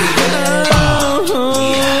 baby. Do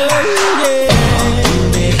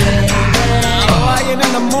me, baby. Lying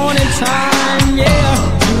in the morning time, yeah.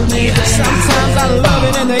 Do me, baby. Sometimes I love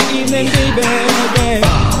it in the evening, baby.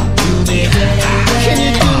 Do me, baby. Can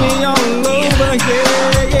you do me all over,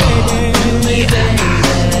 yeah, yeah. Do me, baby.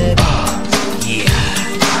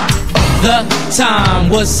 The time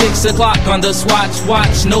was 6 o'clock on the Swatch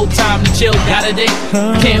watch. No time to chill, got a date,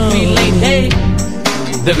 can't be late. Hey,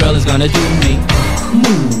 the girl is gonna do me.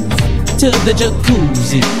 Move to the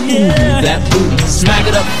jacuzzi, move that booty, smack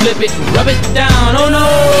it up, flip it, rub it down. Oh no!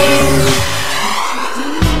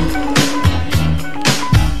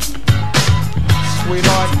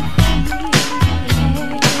 Sweetheart,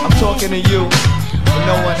 I'm talking to you and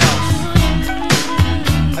no one else.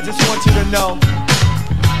 I just want you to know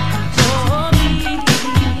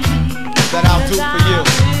that I'll do for you.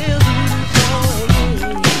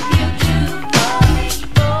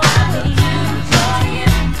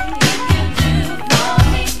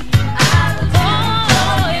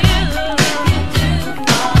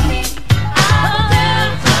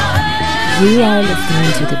 You are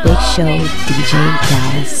listening to the big show, DJ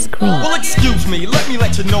Dallas Green. Well, excuse me, let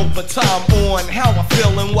you know the time on how I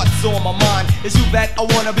feel and what's on my mind. It's you that I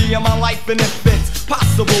wanna be in my life, and if it's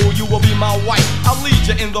possible, you will be my wife. I'll lead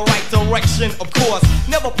you in the right direction, of course.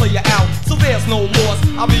 Never play you out, so there's no loss.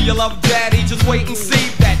 I'll be your love daddy, just wait and see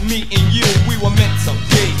that me and you, we were meant to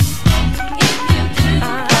be.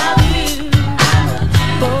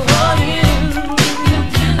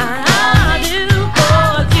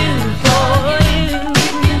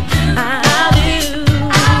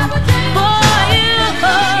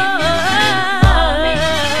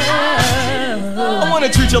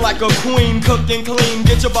 Treat you like a queen, cook and clean.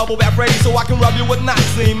 Get your bubble bath ready so I can rub you with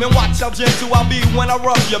Noxine. And watch how gentle I'll be when I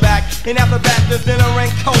rub your back. And after that, there's dinner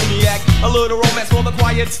and cognac. A little romance for the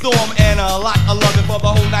quiet storm, and a lot of loving for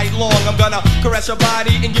the whole night long. I'm gonna caress your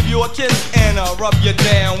body and give you a kiss, and rub you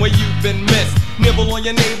down where you've been missed. Nibble on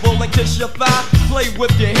your navel and kiss your thigh. Play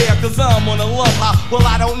with your hair, cause I'm on a love high. Well,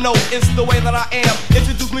 I don't know, it's the way that I am.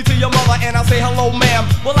 Introduce me to your mother and I'll say hello, ma'am.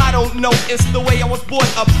 Well, I don't know, it's the way I was brought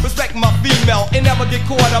up. Respect my female and never get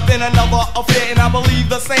caught up in another affair. And I believe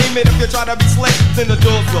the same, and if you try to be slick, then the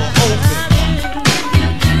doors will open.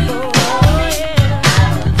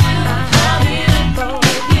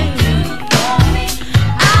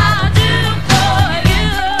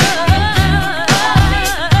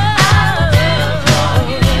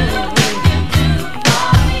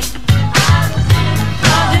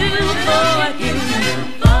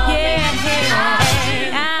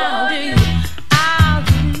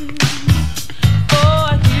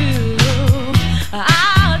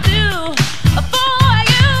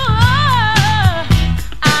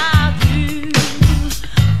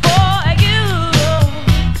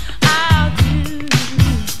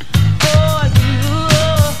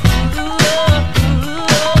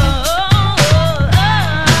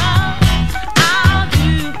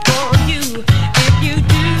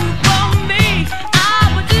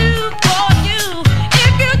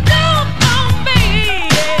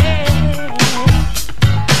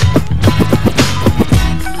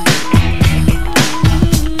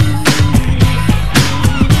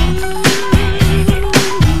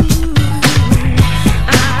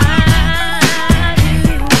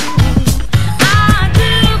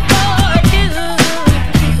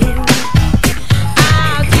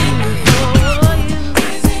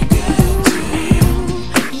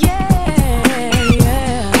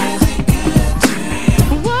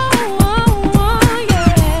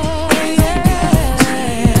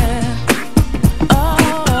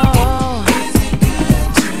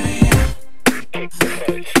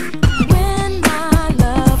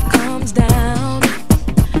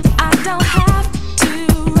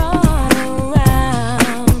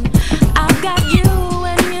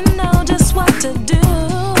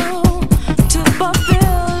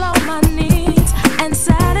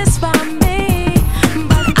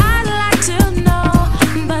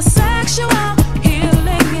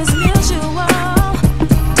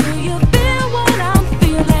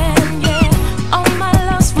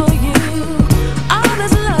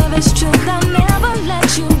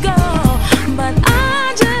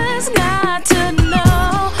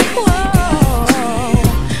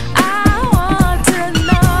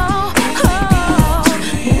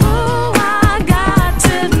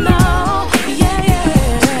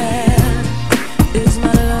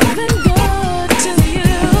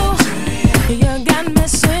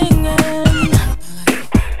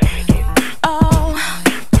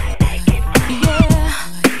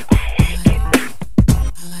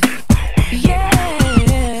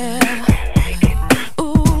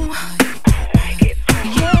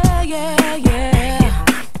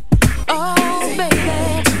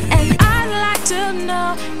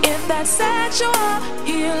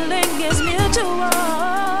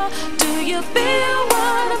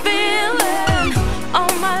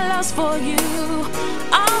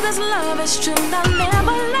 this love is true, I'll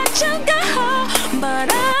never let you go. But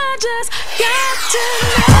I just got to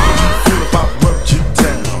know. Feel about rubbed you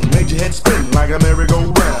down, made your head spin like a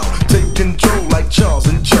merry-go-round. Take control like Charles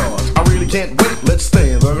in charge. I really can't wait, let's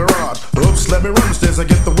stay in the garage. Oops, let me run upstairs, I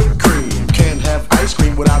get the whipped cream. Can't have ice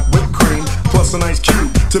cream without whipped cream. Plus an ice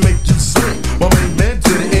cube to make you swing. My main man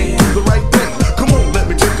did it and do the right thing. Come on, let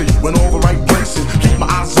me tickle you in all the right places. Keep my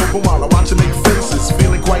eyes open while I watch you make faces.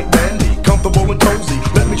 Feeling quite dandy, comfortable and cozy.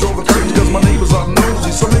 Let me draw the curtains cause my neighbors are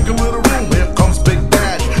nosy. So make a little room, here comes Big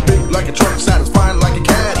Daddy. Big like a truck, satisfying like a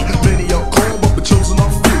caddy. Many are called but the chosen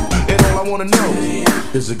are few. And all I wanna know,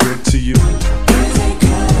 is it good to you?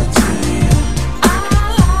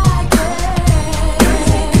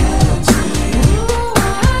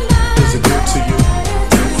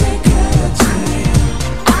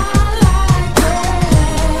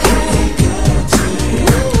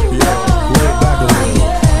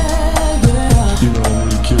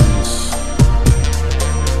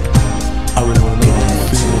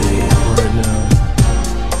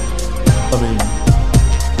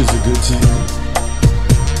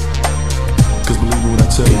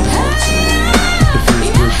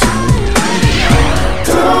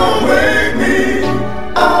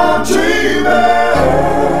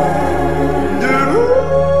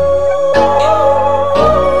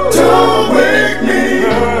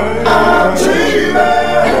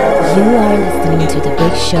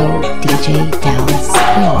 Show DJ Dallas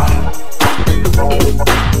Queen.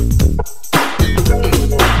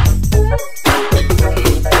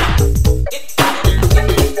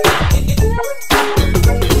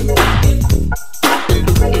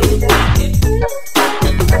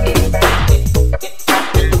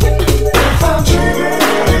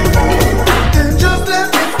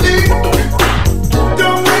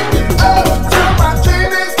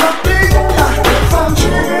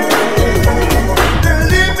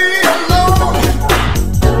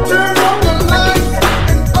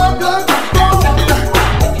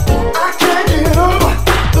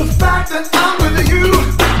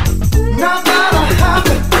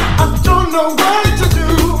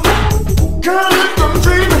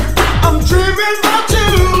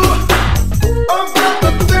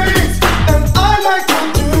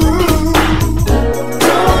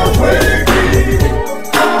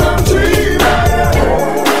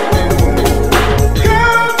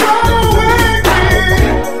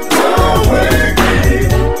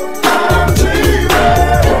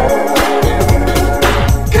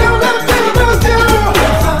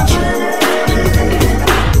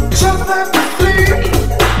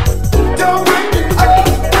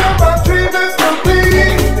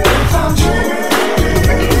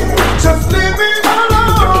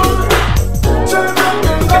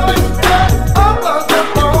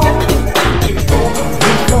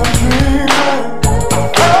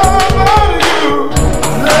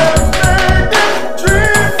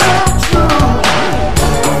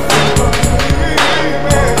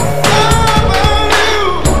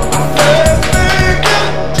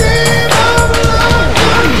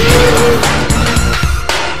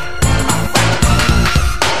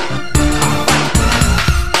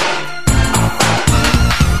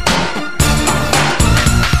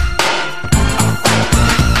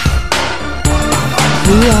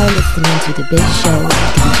 To the big show,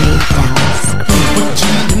 DJ Dallas Queen. What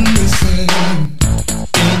you missing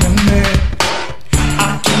in a man? I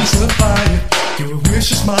can survive. Your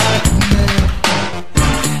wish is my command.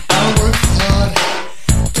 I work hard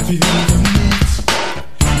to feel your needs.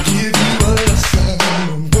 Give you a lesson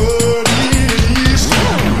on what it is to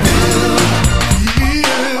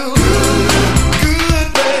feel good,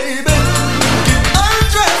 baby. Get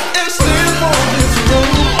undressed and slip on this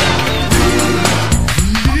road.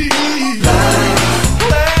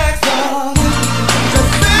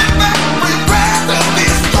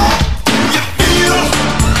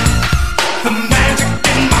 The magic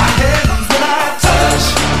in my hands when I touch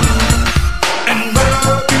and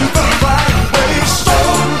rub you the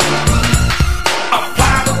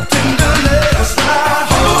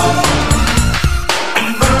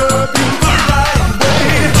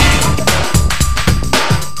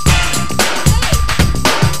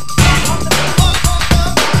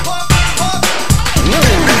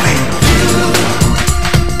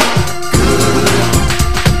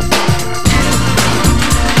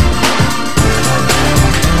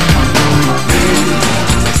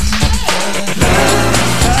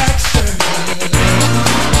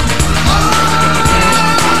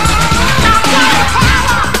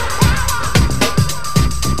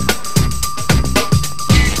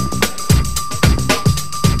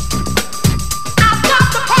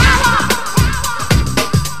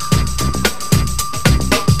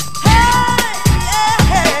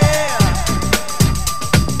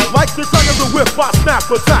snap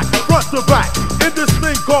attack, front to back, in this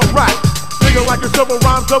thing called rap. Nigga like a shovel,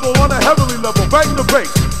 rhyme double on a heavenly level. Bang the bass,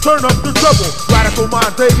 turn up the treble. Radical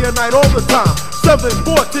mind, day and night, all the time.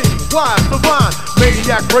 714, wise, divine,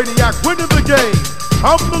 maniac, radiac, winning the game.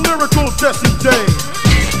 I'm the lyrical Jesse Jane.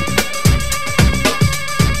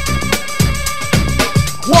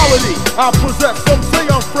 Quality, I possess, some say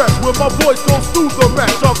I'm fresh. When my voice goes through the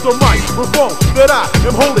mesh of the microphone that I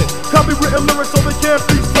am holding. Copywritten lyrics so they can't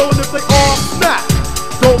be stolen if they all snap.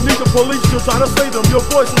 Don't need the police, you're trying to say them, your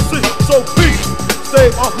voice will see. So peace, stay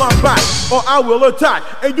off my back, or I will attack,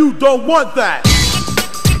 and you don't want that.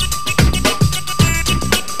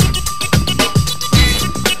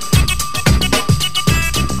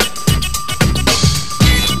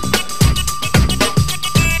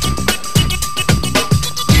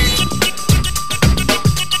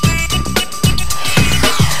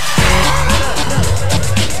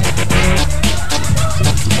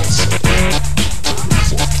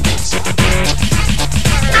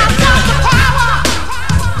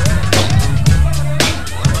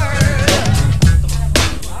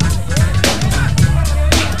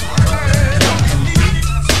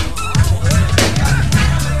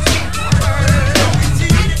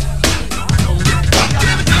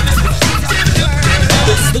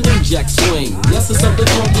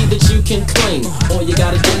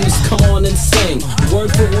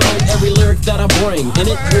 And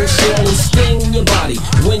it will surely sting your body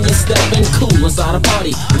when you're stepping cool inside a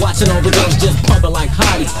party, watching all the girls just pumping like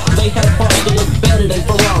hotties. They had parts that look better than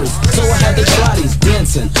Ferraris, so I had to try these.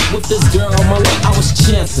 Dancing with this girl on my lap, I was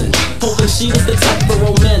chancing, hoping she was the type for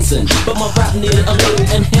romancing. But my rap needed a little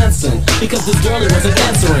enhancing, because this girlie wasn't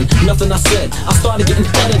answering nothing I said. I started getting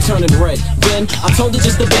fed and turning red. Then I told her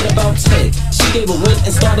just a bit about Ted. She gave a wink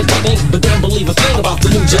and started to think, but didn't believe a thing about the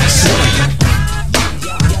new Jack Swing.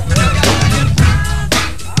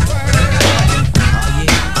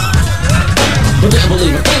 But didn't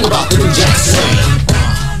believe a thing about the new Jack Swing.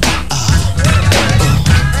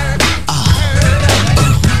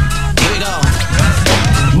 Here we go.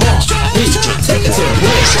 More, take it to the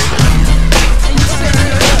bridge.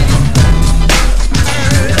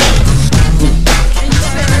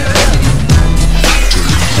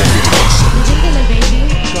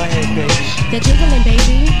 They're jiggling,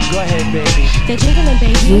 baby. Go ahead, baby. They're jiggling,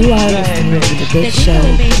 baby. You are listening to the big show,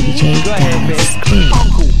 DJ DawgHouse.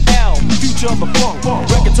 Uncle L, future of the funk.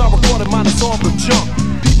 Records are recorded, minus all the junk.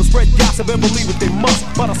 People spread gossip and believe it they must,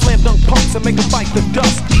 but I slam dunk punks and make them fight the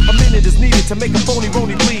dust. A minute is needed to make a phony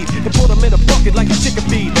rony bleed and put them in a bucket like a chicken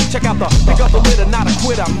feed. Check out the pick up the litter, not a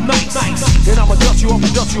quitter. I'm nice. And I'ma dust you off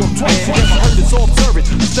and dust you up twice. You never heard this all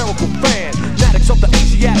observant, hysterical fan. Maddox of the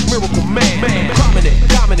Asiatic miracle man. Prominent,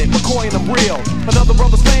 dominant, McCoy and I'm real. Another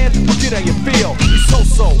brother's fan, well get how you feel. He's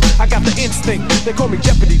so, I got the instinct. They call me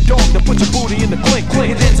Deputy Dog to put your booty in the clink.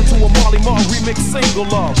 You're dancing to a Marley Marl remix single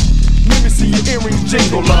love. Let me see your earrings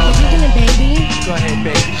jingle love. They're jiggling, baby. Go ahead,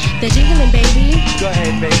 baby. They're jiggling, baby. Go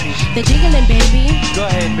ahead, baby. They're jiggling, baby. Go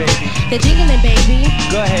ahead, baby. They're jiggling, baby.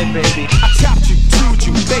 Go ahead, baby. I chopped you, chewed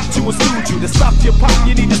you, baked you, and stewed you. To stop your pop,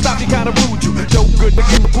 you need to stop, you kinda rude you. No good to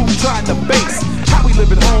get the boot trying to base. How we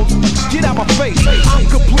living, Holmes? Get out my face. I'm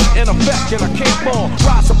complete in effect and I can't fall.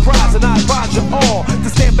 Rise surprise and I advise you all to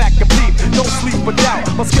stand back and peep. Don't sleep or doubt.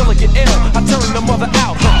 My skill will get ill. I turn the mother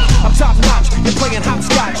out. I'm top notch. You're playing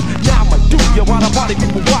hopscotch. Now I'ma do you while the party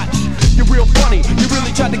people watch. You're real funny. You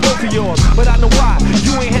really tried to go for yours, but I know why.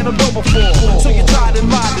 You ain't handled no before. So you tried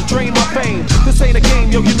and lied to drain my fame. This ain't a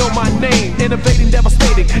game, yo. You know my name. Innovating,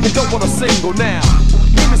 devastating, and don't want a single now.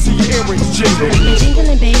 Let me see your earrings jingle. They're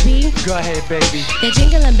jingling, baby. Go ahead, baby. They're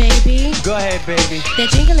jingling, baby. Go ahead, baby. They're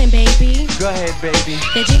jingling, baby. Go ahead, baby.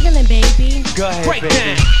 They're jingling, baby. Go ahead, Break baby.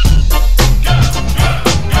 down.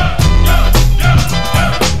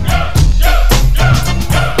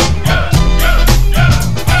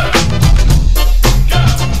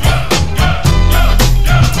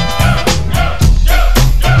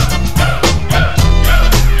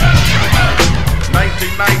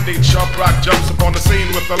 Sharp rock jumps upon the scene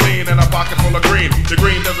with a lean and a pocket full of green. The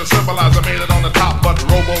green doesn't symbolize I made it on the top, but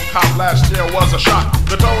RoboCop last year was a shock.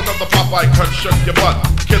 The tone of the Popeye cut shook your butt.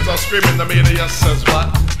 Kids are screaming, the media says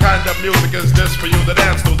what? Kind of music is this for you to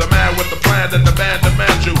dance to? The man with the plan and the band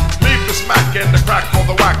demands you. Leave the smack and the crack for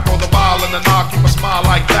the whack, for the ball and the knock, keep a smile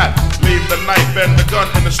like that. Leave the knife and the gun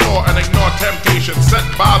in the store and ignore temptation sent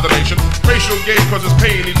by the nation. Racial game cause it's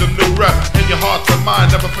pain needs a new rep. In your heart and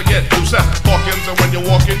mind, never forget who Seth Hawkins, and when you're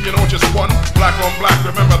walking, you don't just one. Black on black,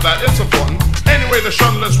 remember that, it's important. Anyway, the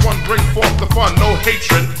shunless one, bring forth the fun. No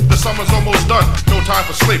hatred, the summer's almost done. No time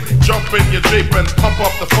for sleep. Jump in your Jeep and pump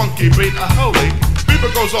up the funky beat. Holy, be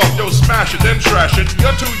beeper goes off, yo, smash it, then trash it.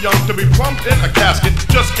 You're too young to be plumped in a casket.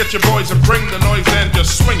 Just get your boys and bring the noise and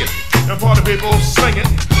just swing it. And party people sing it.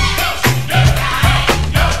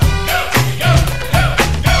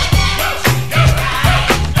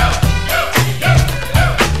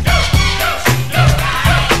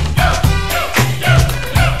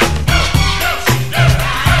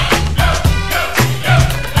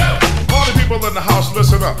 In the house,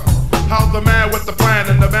 listen up. How the man with the plan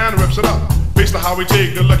and the band rips it up. Based on how we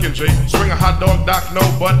take good looking G. Swing a hot dog, Doc, no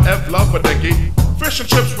butt, F love a dinky. Fish and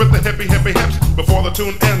chips with the hippie hips. Before the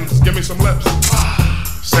tune ends, give me some lips.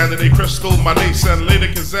 Sandy Crystal, my niece, and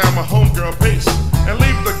Lady Kazam, my homegirl Pace. And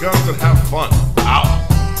leave the guns and have fun. Out.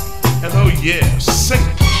 And oh yeah, sing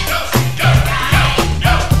it.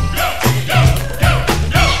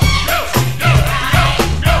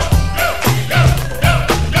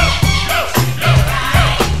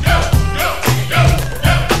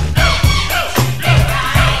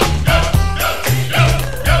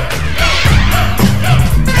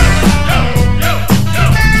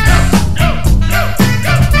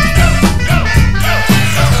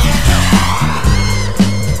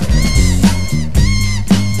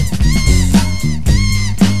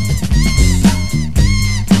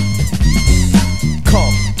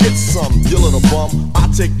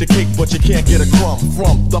 Take the cake, but you can't get a crumb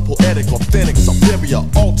from the poetic, authentic, superior,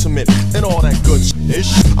 ultimate, and all that good shit.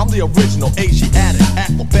 I'm the original Asiatic,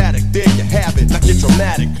 acrobatic. There you have it. Now get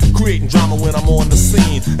dramatic, creating drama when I'm on the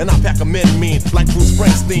scene, and I pack 'em in mean like Bruce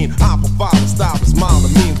Springsteen. I provide a style is mild,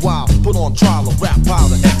 and meanwhile put on trial a rap pile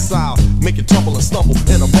to exile, make it tumble and stumble,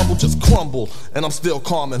 and a rumble just crumble. And I'm still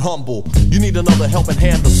calm and humble. You need another helping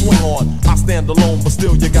hand to swing on. I stand alone, but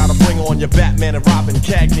still you gotta bring on your Batman and Robin,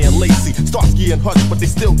 Cagney and Lacey, Starsky and Hutch, but they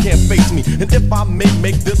still can't face me. And if I may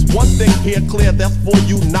make this one thing here clear, that's for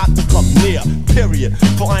you not to come near, period.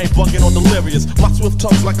 For I ain't bugging or delirious. My swift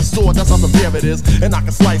tongue's like a sword, that's how severe it is. And I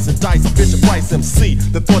can slice and dice a Bishop Price MC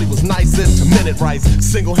that thought he was nice into minute rice.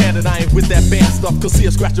 Single-handed, I ain't with that band stuff, cause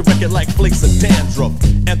he'll scratch a record like flakes of dandruff.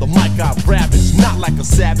 And the mic I ravage, not like a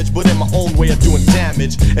savage, but in my own way of doing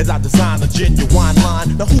damage, as I design a genuine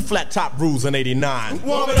line. Now who flat top rules in 89?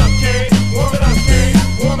 Warm it up, King. Warm it up, King.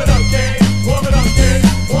 Warm it up, King. Warm it up, King.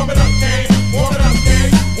 Warm it up, King. Warm it up, King.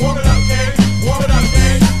 Warm it up, King. Warm it up,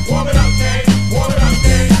 King. Warm it up, King. Warm it up,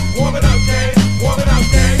 King. Warm it up, King. Warm it up,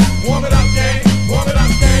 King. Warm it up, King. Warm it up, King. Warm it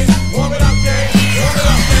up, King. Warm it up, King.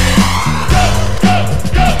 Go, go, go,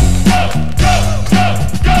 go, go, go, go, go, go,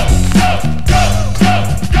 go, go, go,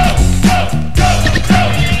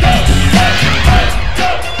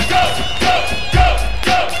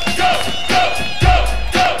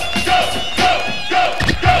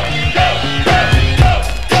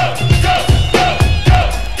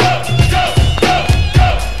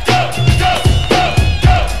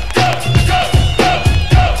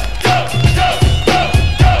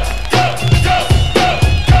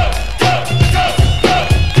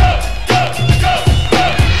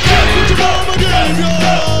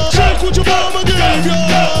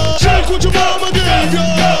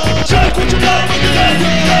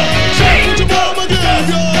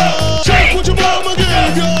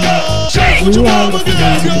 You are listening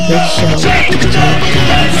to the Big Show with Jade.